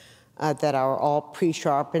that are all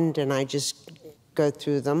pre-sharpened, and I just go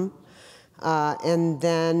through them. And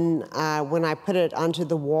then when I put it onto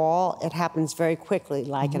the wall, it happens very quickly,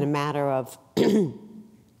 like in a matter of, a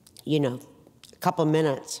couple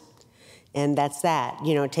minutes. And that's that.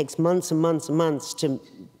 It takes months and months and months to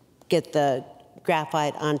get the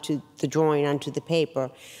graphite onto the drawing, onto the paper.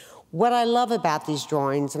 What I love about these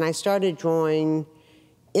drawings, and I started drawing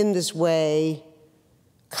in this way,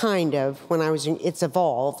 kind of, when I was it's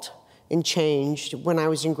evolved and changed when I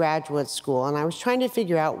was in graduate school, and I was trying to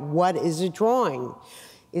figure out what is a drawing.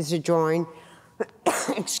 Is a drawing,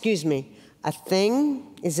 excuse me, a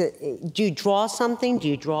thing? Do you draw something? Do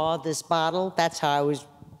you draw this bottle? That's how I was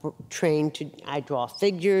trained to. I draw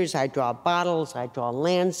figures, I draw bottles, I draw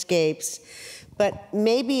landscapes, but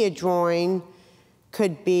maybe a drawing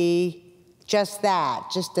could be just that,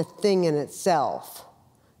 just a thing in itself,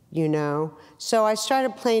 So I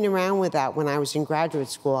started playing around with that when I was in graduate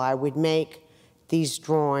school. I would make these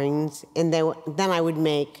drawings, and then I would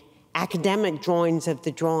make academic drawings of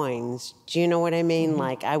the drawings. Do you know what I mean?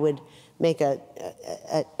 Like I would make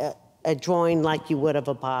a drawing like you would of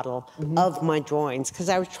a bottle of my drawings, because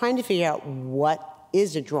I was trying to figure out what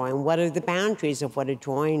is a drawing, what are the boundaries of what a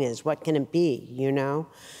drawing is, what can it be,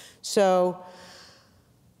 So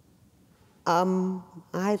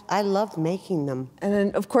I love making them. And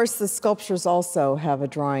then, of course, the sculptures also have a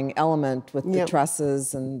drawing element with the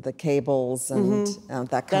trusses and the cables and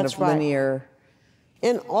that kind of linear.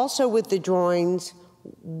 And also with the drawings,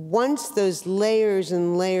 once those layers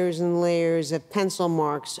and layers and layers of pencil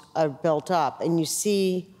marks are built up, and you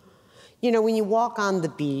see, when you walk on the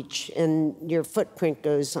beach and your footprint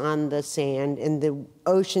goes on the sand and the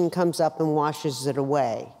ocean comes up and washes it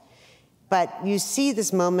away. But you see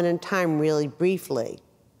this moment in time really briefly.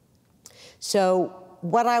 So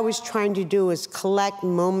what I was trying to do is collect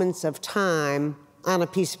moments of time on a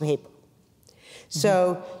piece of paper.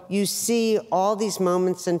 So you see all these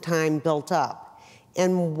moments in time built up.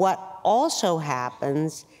 And what also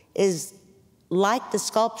happens is, like the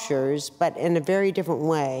sculptures, but in a very different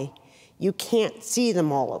way, you can't see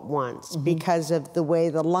them all at once because of the way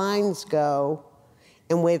the lines go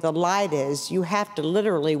and where the light is. You have to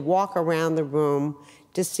literally walk around the room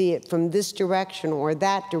to see it from this direction or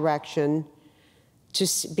that direction,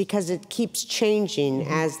 because it keeps changing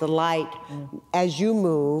as the light, as you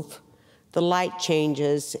move, the light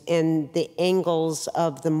changes, and the angles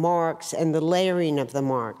of the marks and the layering of the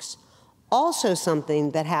marks. Also,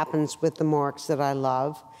 something that happens with the marks that I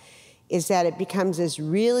love is that it becomes this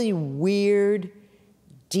really weird,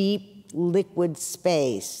 deep, liquid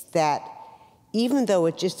space that, even though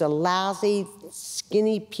it's just a lousy,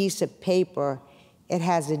 skinny piece of paper, it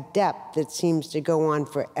has a depth that seems to go on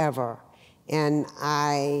forever. And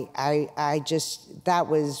I just, that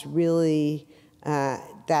was really,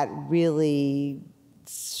 that really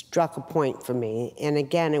struck a point for me. And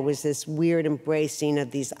again, it was this weird embracing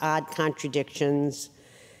of these odd contradictions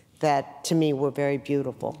that, to me, were very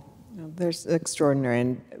beautiful. There's extraordinary,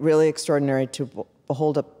 and really extraordinary to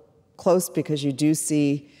behold up close, because you do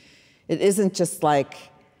see, it isn't just like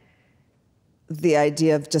the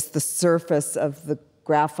idea of just the surface of the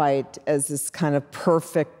graphite as this kind of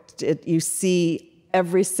perfect, you see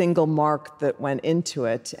every single mark that went into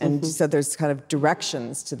it, and so there's kind of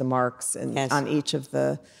directions to the marks on each of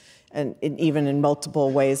the, and even in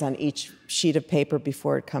multiple ways on each sheet of paper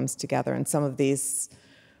before it comes together. And some of these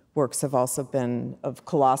works have also been of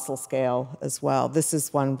colossal scale as well. This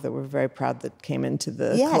is one that we're very proud that came into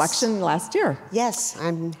the collection last year. Yes,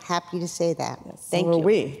 I'm happy to say that. Yes, Thank so you. are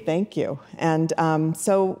we. Thank you. And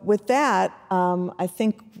so with that, I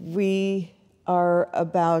think we are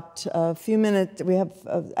about a few minutes. We have,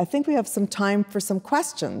 I think we have some time for some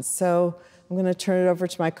questions. So I'm going to turn it over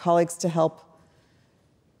to my colleagues to help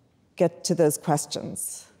get to those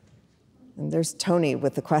questions. And there's Tony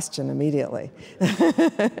with the question immediately.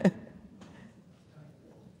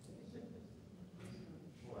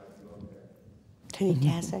 Tony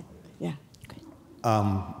Tasek? Yeah.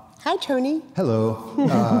 Hi, Tony.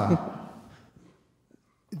 Hello.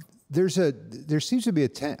 There seems to be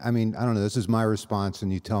I mean, I don't know, this is my response,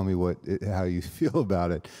 and you tell me how you feel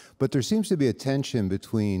about it, but there seems to be a tension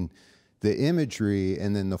between the imagery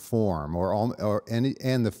and then the form,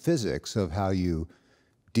 and the physics of how you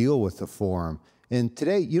deal with the form. And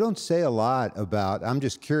today, you don't say a lot about, I'm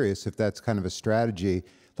just curious if that's kind of a strategy,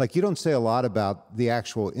 like you don't say a lot about the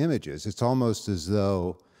actual images. It's almost as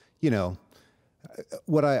though, you know,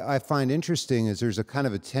 what I find interesting is there's a kind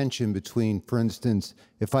of a tension between, for instance,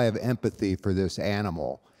 if I have empathy for this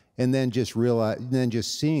animal, and then just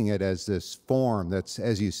seeing it as this form that's,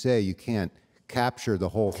 as you say, you can't capture the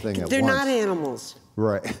whole thing at once. They're not animals.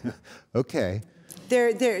 Right. Okay.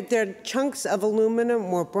 They're chunks of aluminum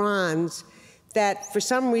or bronze that, for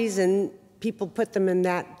some reason, people put them in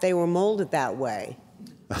that, they were molded that way.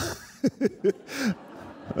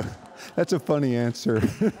 That's a funny answer.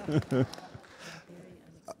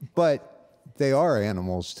 But they are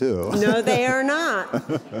animals, too. No, they are not.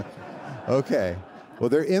 Okay. Well,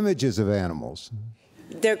 they're images of animals.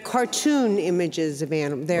 They're cartoon images of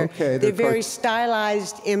animals. They're very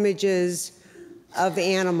stylized images of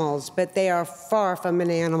animals, but they are far from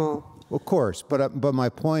an animal. Of course, but my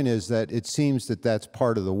point is that it seems that that's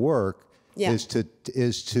part of the work, is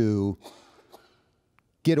to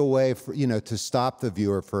get away, to stop the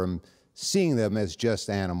viewer from seeing them as just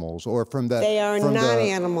animals, or from the. They are not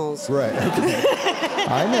animals. Right. Okay.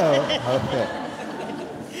 I know.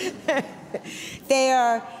 Okay. They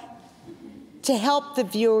are to help the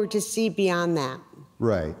viewer to see beyond that.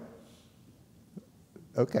 Right.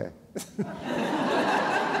 Okay.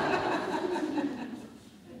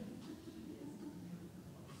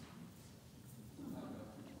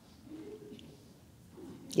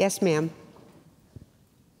 Yes, ma'am.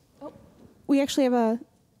 Oh, we actually have a.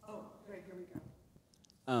 Oh, great, here we go.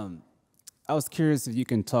 I was curious if you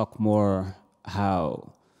can talk more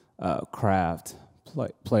how craft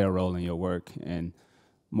play a role in your work, and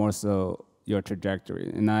more so your trajectory.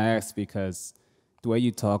 And I ask because the way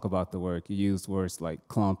you talk about the work, you use words like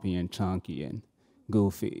clumpy and chunky and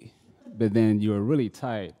goofy, but then you were really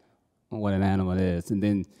tight on what an animal is. And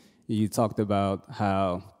then you talked about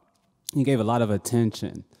how you gave a lot of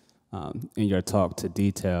attention in your talk to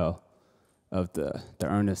detail of the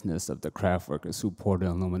earnestness of the craft workers who pour the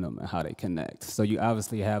aluminum and how they connect. So you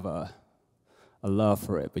obviously have a love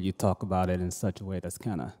for it, but you talk about it in such a way that's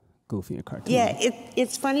kind of goofy and cartoony. Yeah,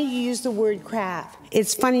 it's funny you use the word craft.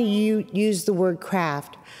 It's funny you use the word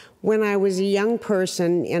craft. When I was a young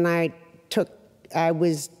person and I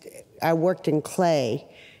worked in clay,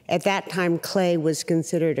 at that time clay was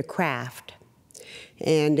considered a craft.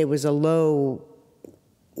 And it was a low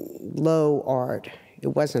art. It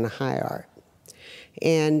wasn't a high art.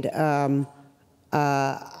 And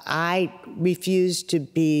I refused to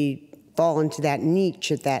fall into that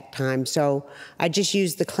niche at that time. So I just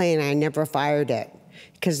used the clay and I never fired it,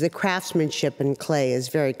 because the craftsmanship in clay is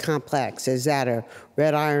very complex. Is that a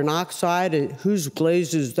red iron oxide? Whose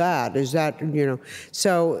glaze is that? Is that,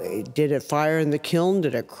 so did it fire in the kiln?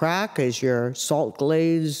 Did it crack? Is your salt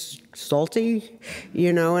glaze salty?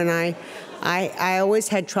 And I always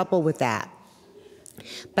had trouble with that.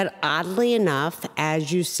 But oddly enough,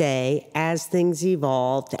 as you say, as things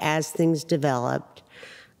evolved, as things developed,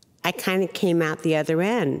 I kind of came out the other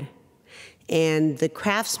end. And the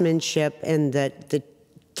craftsmanship and the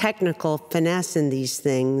technical finesse in these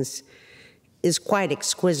things is quite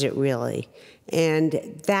exquisite, really.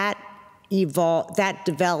 And that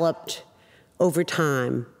developed over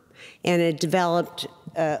time. And it developed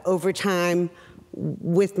over time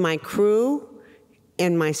with my crew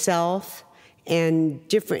and myself, and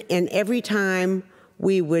every time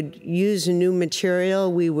we would use a new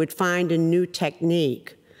material, we would find a new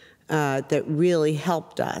technique that really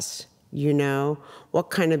helped us. You know, what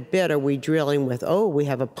kind of bit are we drilling with? Oh, we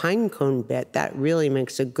have a pine cone bit. That really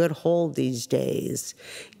makes a good hole these days,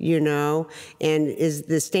 you know? And is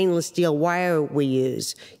the stainless steel wire we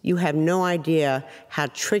use. You have no idea how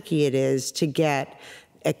tricky it is to get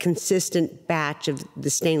a consistent batch of the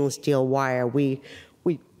stainless steel wire. We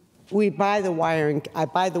buy the wire, I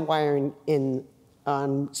buy the wire in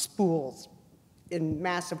spools, in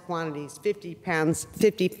massive quantities, 50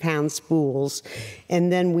 pound spools,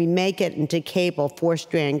 and then we make it into cable,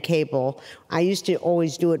 4-strand cable. I used to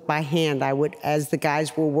always do it by hand. As the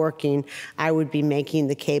guys were working, I would be making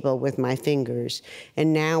the cable with my fingers.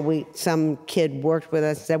 And now some kid worked with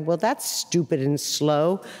us and said, well, that's stupid and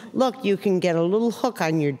slow. Look, you can get a little hook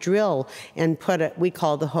on your drill and we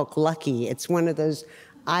call the hook Lucky. It's one of those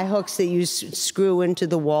eye hooks that you screw into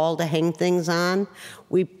the wall to hang things on.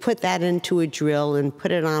 We put that into a drill and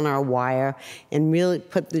put it on our wire and really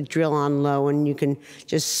put the drill on low, and you can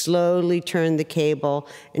just slowly turn the cable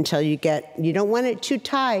until you don't want it too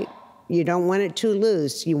tight, you don't want it too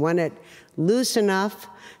loose. You want it loose enough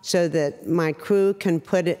so that my crew can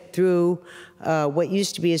put it through what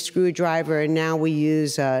used to be a screwdriver, and now we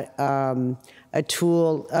use a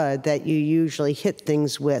tool that you usually hit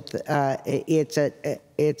things with.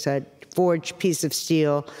 It's a forged piece of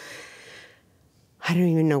steel. I don't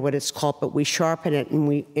even know what it's called, but we sharpen it and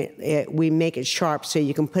we make it sharp so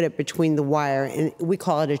you can put it between the wire, and we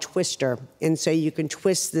call it a twister. And so you can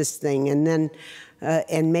twist this thing and then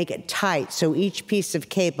and make it tight, so each piece of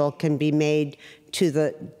cable can be made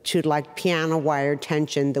to like piano wire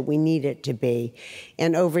tension that we need it to be.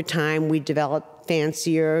 And over time, we developed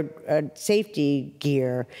fancier safety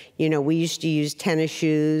gear. You know, we used to use tennis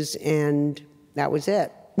shoes, and that was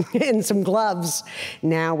it. And some gloves.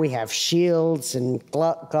 Now we have shields and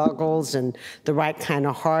goggles and the right kind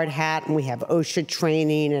of hard hat, and we have OSHA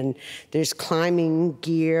training, and there's climbing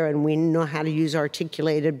gear, and we know how to use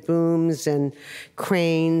articulated booms and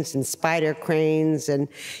cranes and spider cranes. And,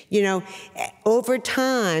 you know, over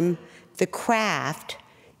time, the craft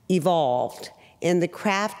evolved, and the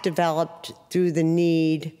craft developed through the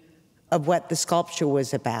need of what the sculpture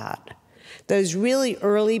was about. Those really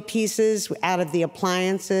early pieces out of the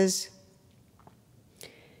appliances,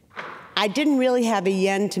 I didn't really have a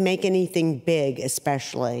yen to make anything big,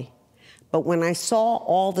 especially. But when I saw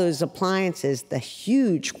all those appliances, the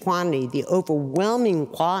huge quantity, the overwhelming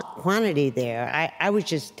quantity there, I was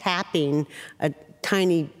just tapping a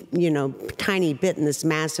tiny bit in this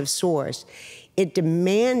massive source. It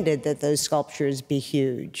demanded that those sculptures be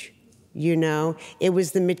huge, you know? It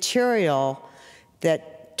was the material that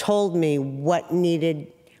told me what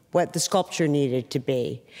the sculpture needed to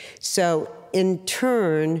be. So in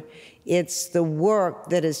turn, it's the work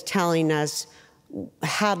that is telling us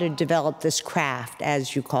how to develop this craft,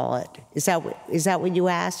 as you call it. Is that what you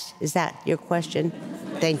asked? Is that your question?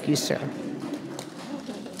 Thank you, sir.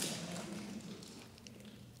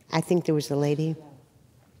 I think there was a lady.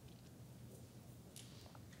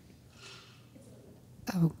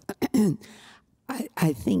 Oh,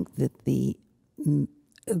 I think that the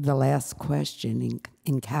last question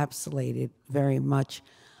encapsulated very much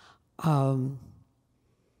some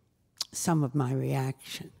of my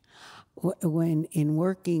reaction. When in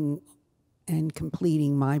working and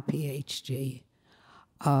completing my PhD,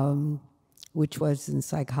 which was in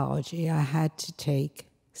psychology, I had to take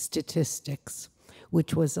statistics,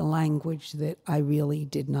 which was a language that I really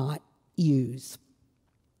did not use.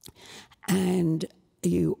 And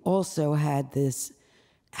you also had this,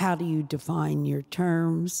 how do you define your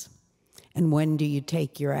terms, and when do you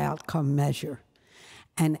take your outcome measure?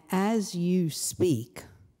 And as you speak,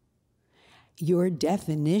 your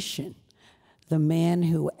definition, the man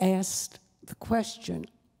who asked the question,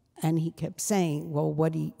 and he kept saying, well,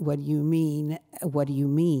 what do you mean? What do you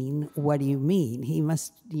mean? What do you mean? You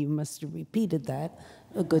must have repeated that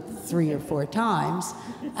a good 3 or 4 times,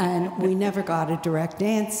 and we never got a direct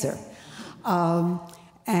answer.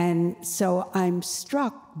 And so I'm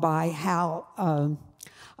struck by how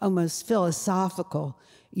almost philosophical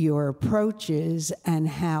your approach is, and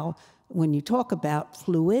how when you talk about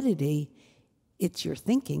fluidity, it's your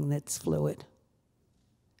thinking that's fluid.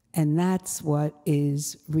 And that's what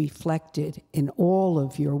is reflected in all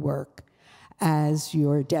of your work. as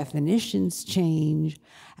your definitions change,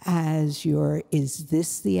 as your, is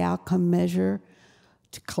this the outcome measure?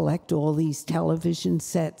 To collect all these television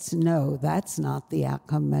sets, no, that's not the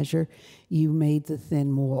outcome measure. You made the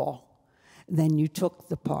thin wall. Then you took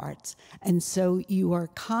the parts. And so you are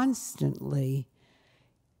constantly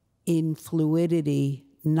in fluidity,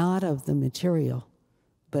 not of the material,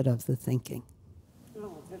 but of the thinking.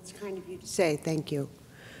 Oh, that's kind of you to say, thank you.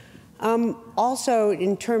 Also,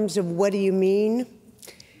 in terms of what do you mean,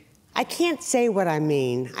 I can't say what I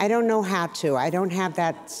mean. I don't know how to. I don't have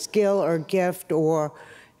that skill or gift, or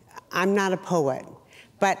I'm not a poet.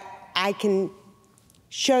 But I can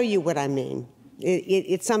show you what I mean.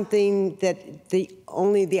 It's something that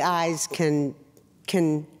only the eyes can,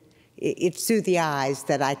 it's through the eyes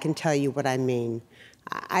that I can tell you what I mean.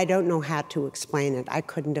 I don't know how to explain it. I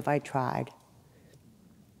couldn't if I tried.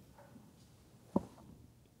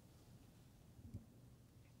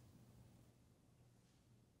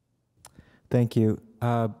 Thank you.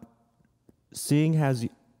 Seeing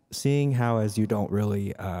how as you don't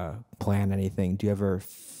really plan anything, do you ever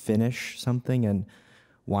finish something and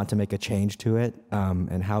want to make a change to it?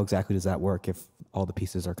 And how exactly does that work if all the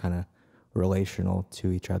pieces are kind of relational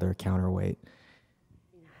to each other, counterweight?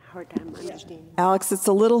 Hard time understanding. Alex, it's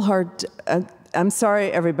a little hard. I'm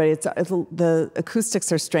sorry, everybody. The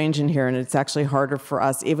acoustics are strange in here, and it's actually harder for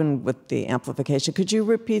us, even with the amplification. Could you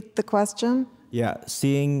repeat the question? Yeah,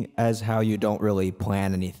 seeing as how you don't really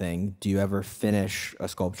plan anything, do you ever finish a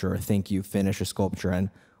sculpture or think you finish a sculpture and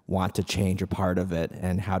want to change a part of it?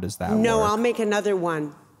 And how does that work? No, I'll make another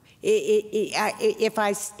one. If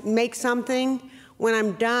I make something, when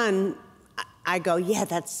I'm done, I go, yeah,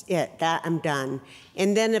 that's it, I'm done.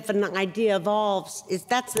 And then if an idea evolves,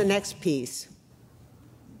 that's the next piece.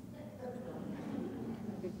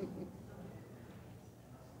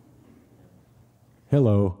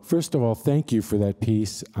 Hello. First of all, thank you for that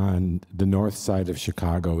piece on the north side of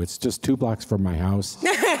Chicago. It's just 2 blocks from my house.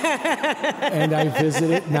 And I visit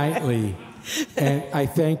it nightly. And I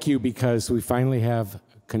thank you because we finally have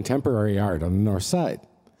contemporary art on the north side.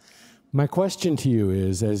 My question to you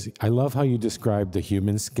is, I love how you described the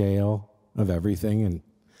human scale of everything, and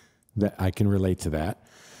that I can relate to that.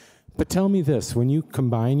 But tell me this, when you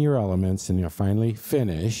combine your elements and you're finally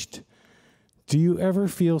finished, do you ever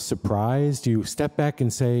feel surprised? Do you step back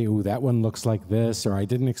and say, ooh, that one looks like this, or I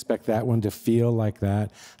didn't expect that one to feel like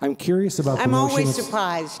that? I'm curious about the I'm notion always of...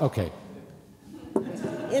 surprised. Okay.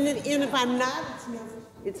 And if I'm not,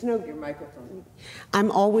 it's no your microphone. I'm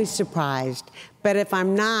always surprised. But if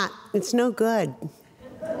I'm not, it's no good.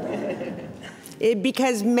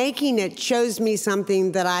 Because making it shows me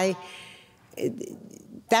something that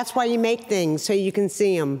that's why you make things, so you can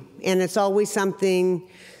see them. And it's always something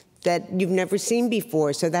that you've never seen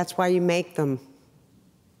before, so that's why you make them.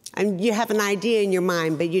 And you have an idea in your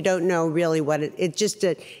mind, but you don't know really what it's just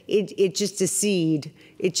a seed.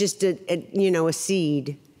 It's just a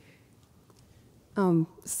seed.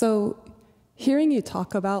 So hearing you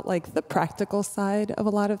talk about like the practical side of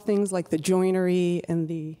a lot of things, like the joinery and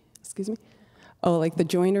the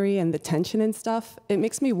joinery and the tension and stuff, it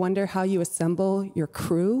makes me wonder how you assemble your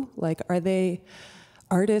crew. Like, are they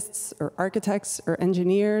artists or architects or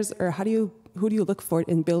engineers, or who do you look for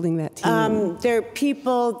in building that team? There are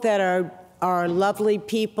people that are lovely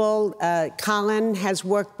people. Colin has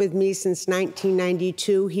worked with me since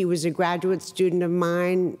 1992. He was a graduate student of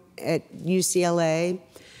mine at UCLA.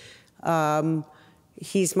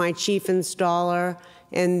 He's my chief installer.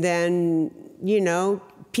 And then,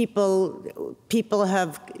 people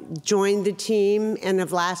have joined the team and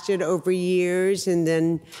have lasted over years, and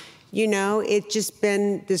then it's just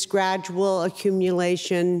been this gradual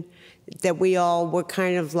accumulation that we all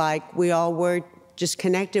were just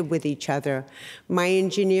connected with each other. My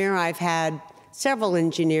engineer, I've had several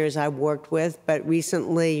engineers I've worked with, but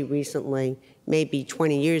recently, maybe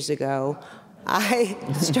 20 years ago, I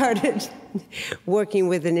started working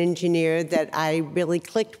with an engineer that I really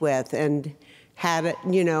clicked with and had it,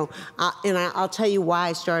 and I'll tell you why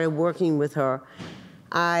I started working with her.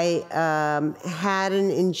 I had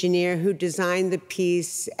an engineer who designed the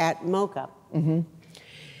piece at MoCA. Mm-hmm.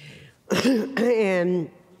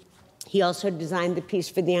 And he also designed the piece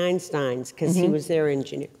for the Einsteins, because he was their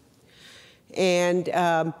engineer. And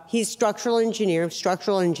he's structural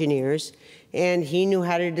engineers, and he knew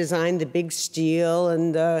how to design the big steel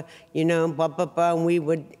and the, blah, blah, blah, and we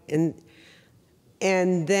would,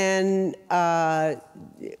 and then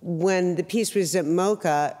when the piece was at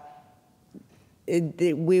MoCA,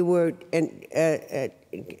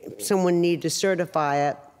 someone needed to certify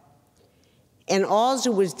it. And all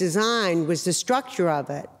it was designed was the structure of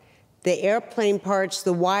it. The airplane parts,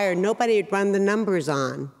 the wire, nobody had run the numbers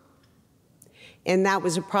on. And that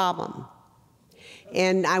was a problem.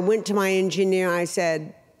 And I went to my engineer, I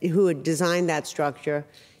said, who had designed that structure,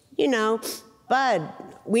 you know, Bud,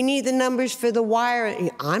 we need the numbers for the wire.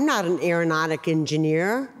 I'm not an aeronautic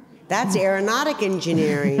engineer. That's aeronautic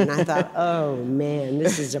engineering. And I thought, oh man,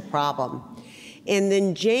 this is a problem. And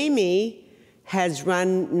then Jamie has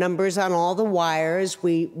run numbers on all the wires.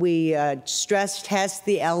 We stress test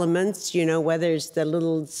the elements, you know, whether it's the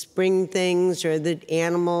little spring things or the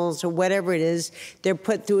animals or whatever it is, they're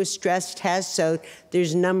put through a stress test, so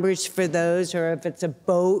there's numbers for those, or if it's a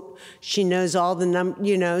boat, she knows all the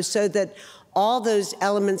you know, so that all those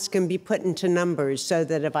elements can be put into numbers, so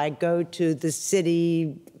that if I go to the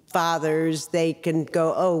city fathers, they can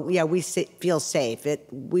go, oh, yeah, we feel safe.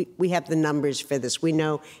 We have the numbers for this. We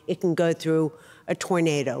know it can go through a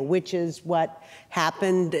tornado, which is what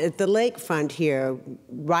happened at the lakefront here,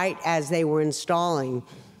 right as they were installing.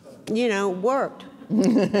 You know, worked.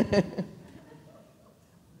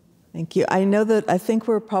 Thank you. I think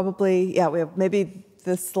we're probably, yeah, we have maybe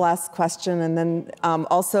this last question, and then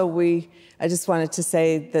also I just wanted to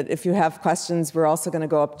say that if you have questions, we're also going to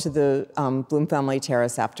go up to the Bloom Family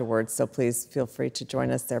Terrace afterwards, so please feel free to join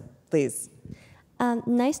us there, please.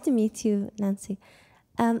 Nice to meet you, Nancy.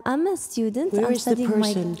 I'm a student. Where I'm is the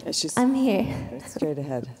person? I'm here. Straight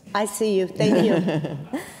ahead. I see you. Thank you.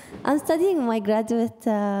 I'm studying my graduate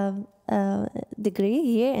degree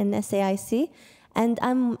here in SAIC, and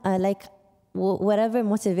I'm like, whatever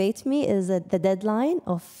motivates me is the deadline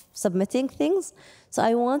of submitting things. So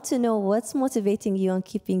I want to know what's motivating you and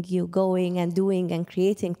keeping you going and doing and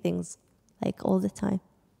creating things like all the time.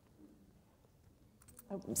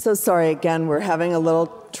 I'm so sorry again, we're having a little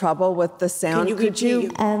trouble with the sound. Could you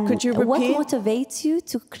repeat? What motivates you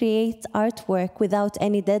to create artwork without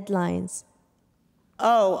any deadlines?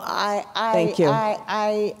 Oh, Thank you.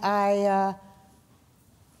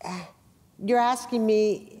 You're asking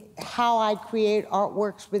me how I create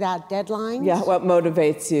artworks without deadlines? Yeah, what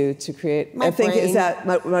motivates you to create? My I think brain. is that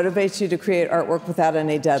what motivates you to create artwork without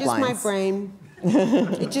any deadlines? Just my brain.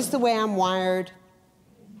 It's just the way I'm wired.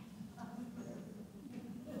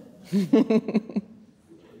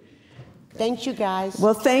 Thanks, you guys.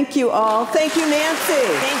 Well, thank you all. Thank you, Nancy.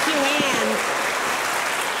 Thank you, Anne.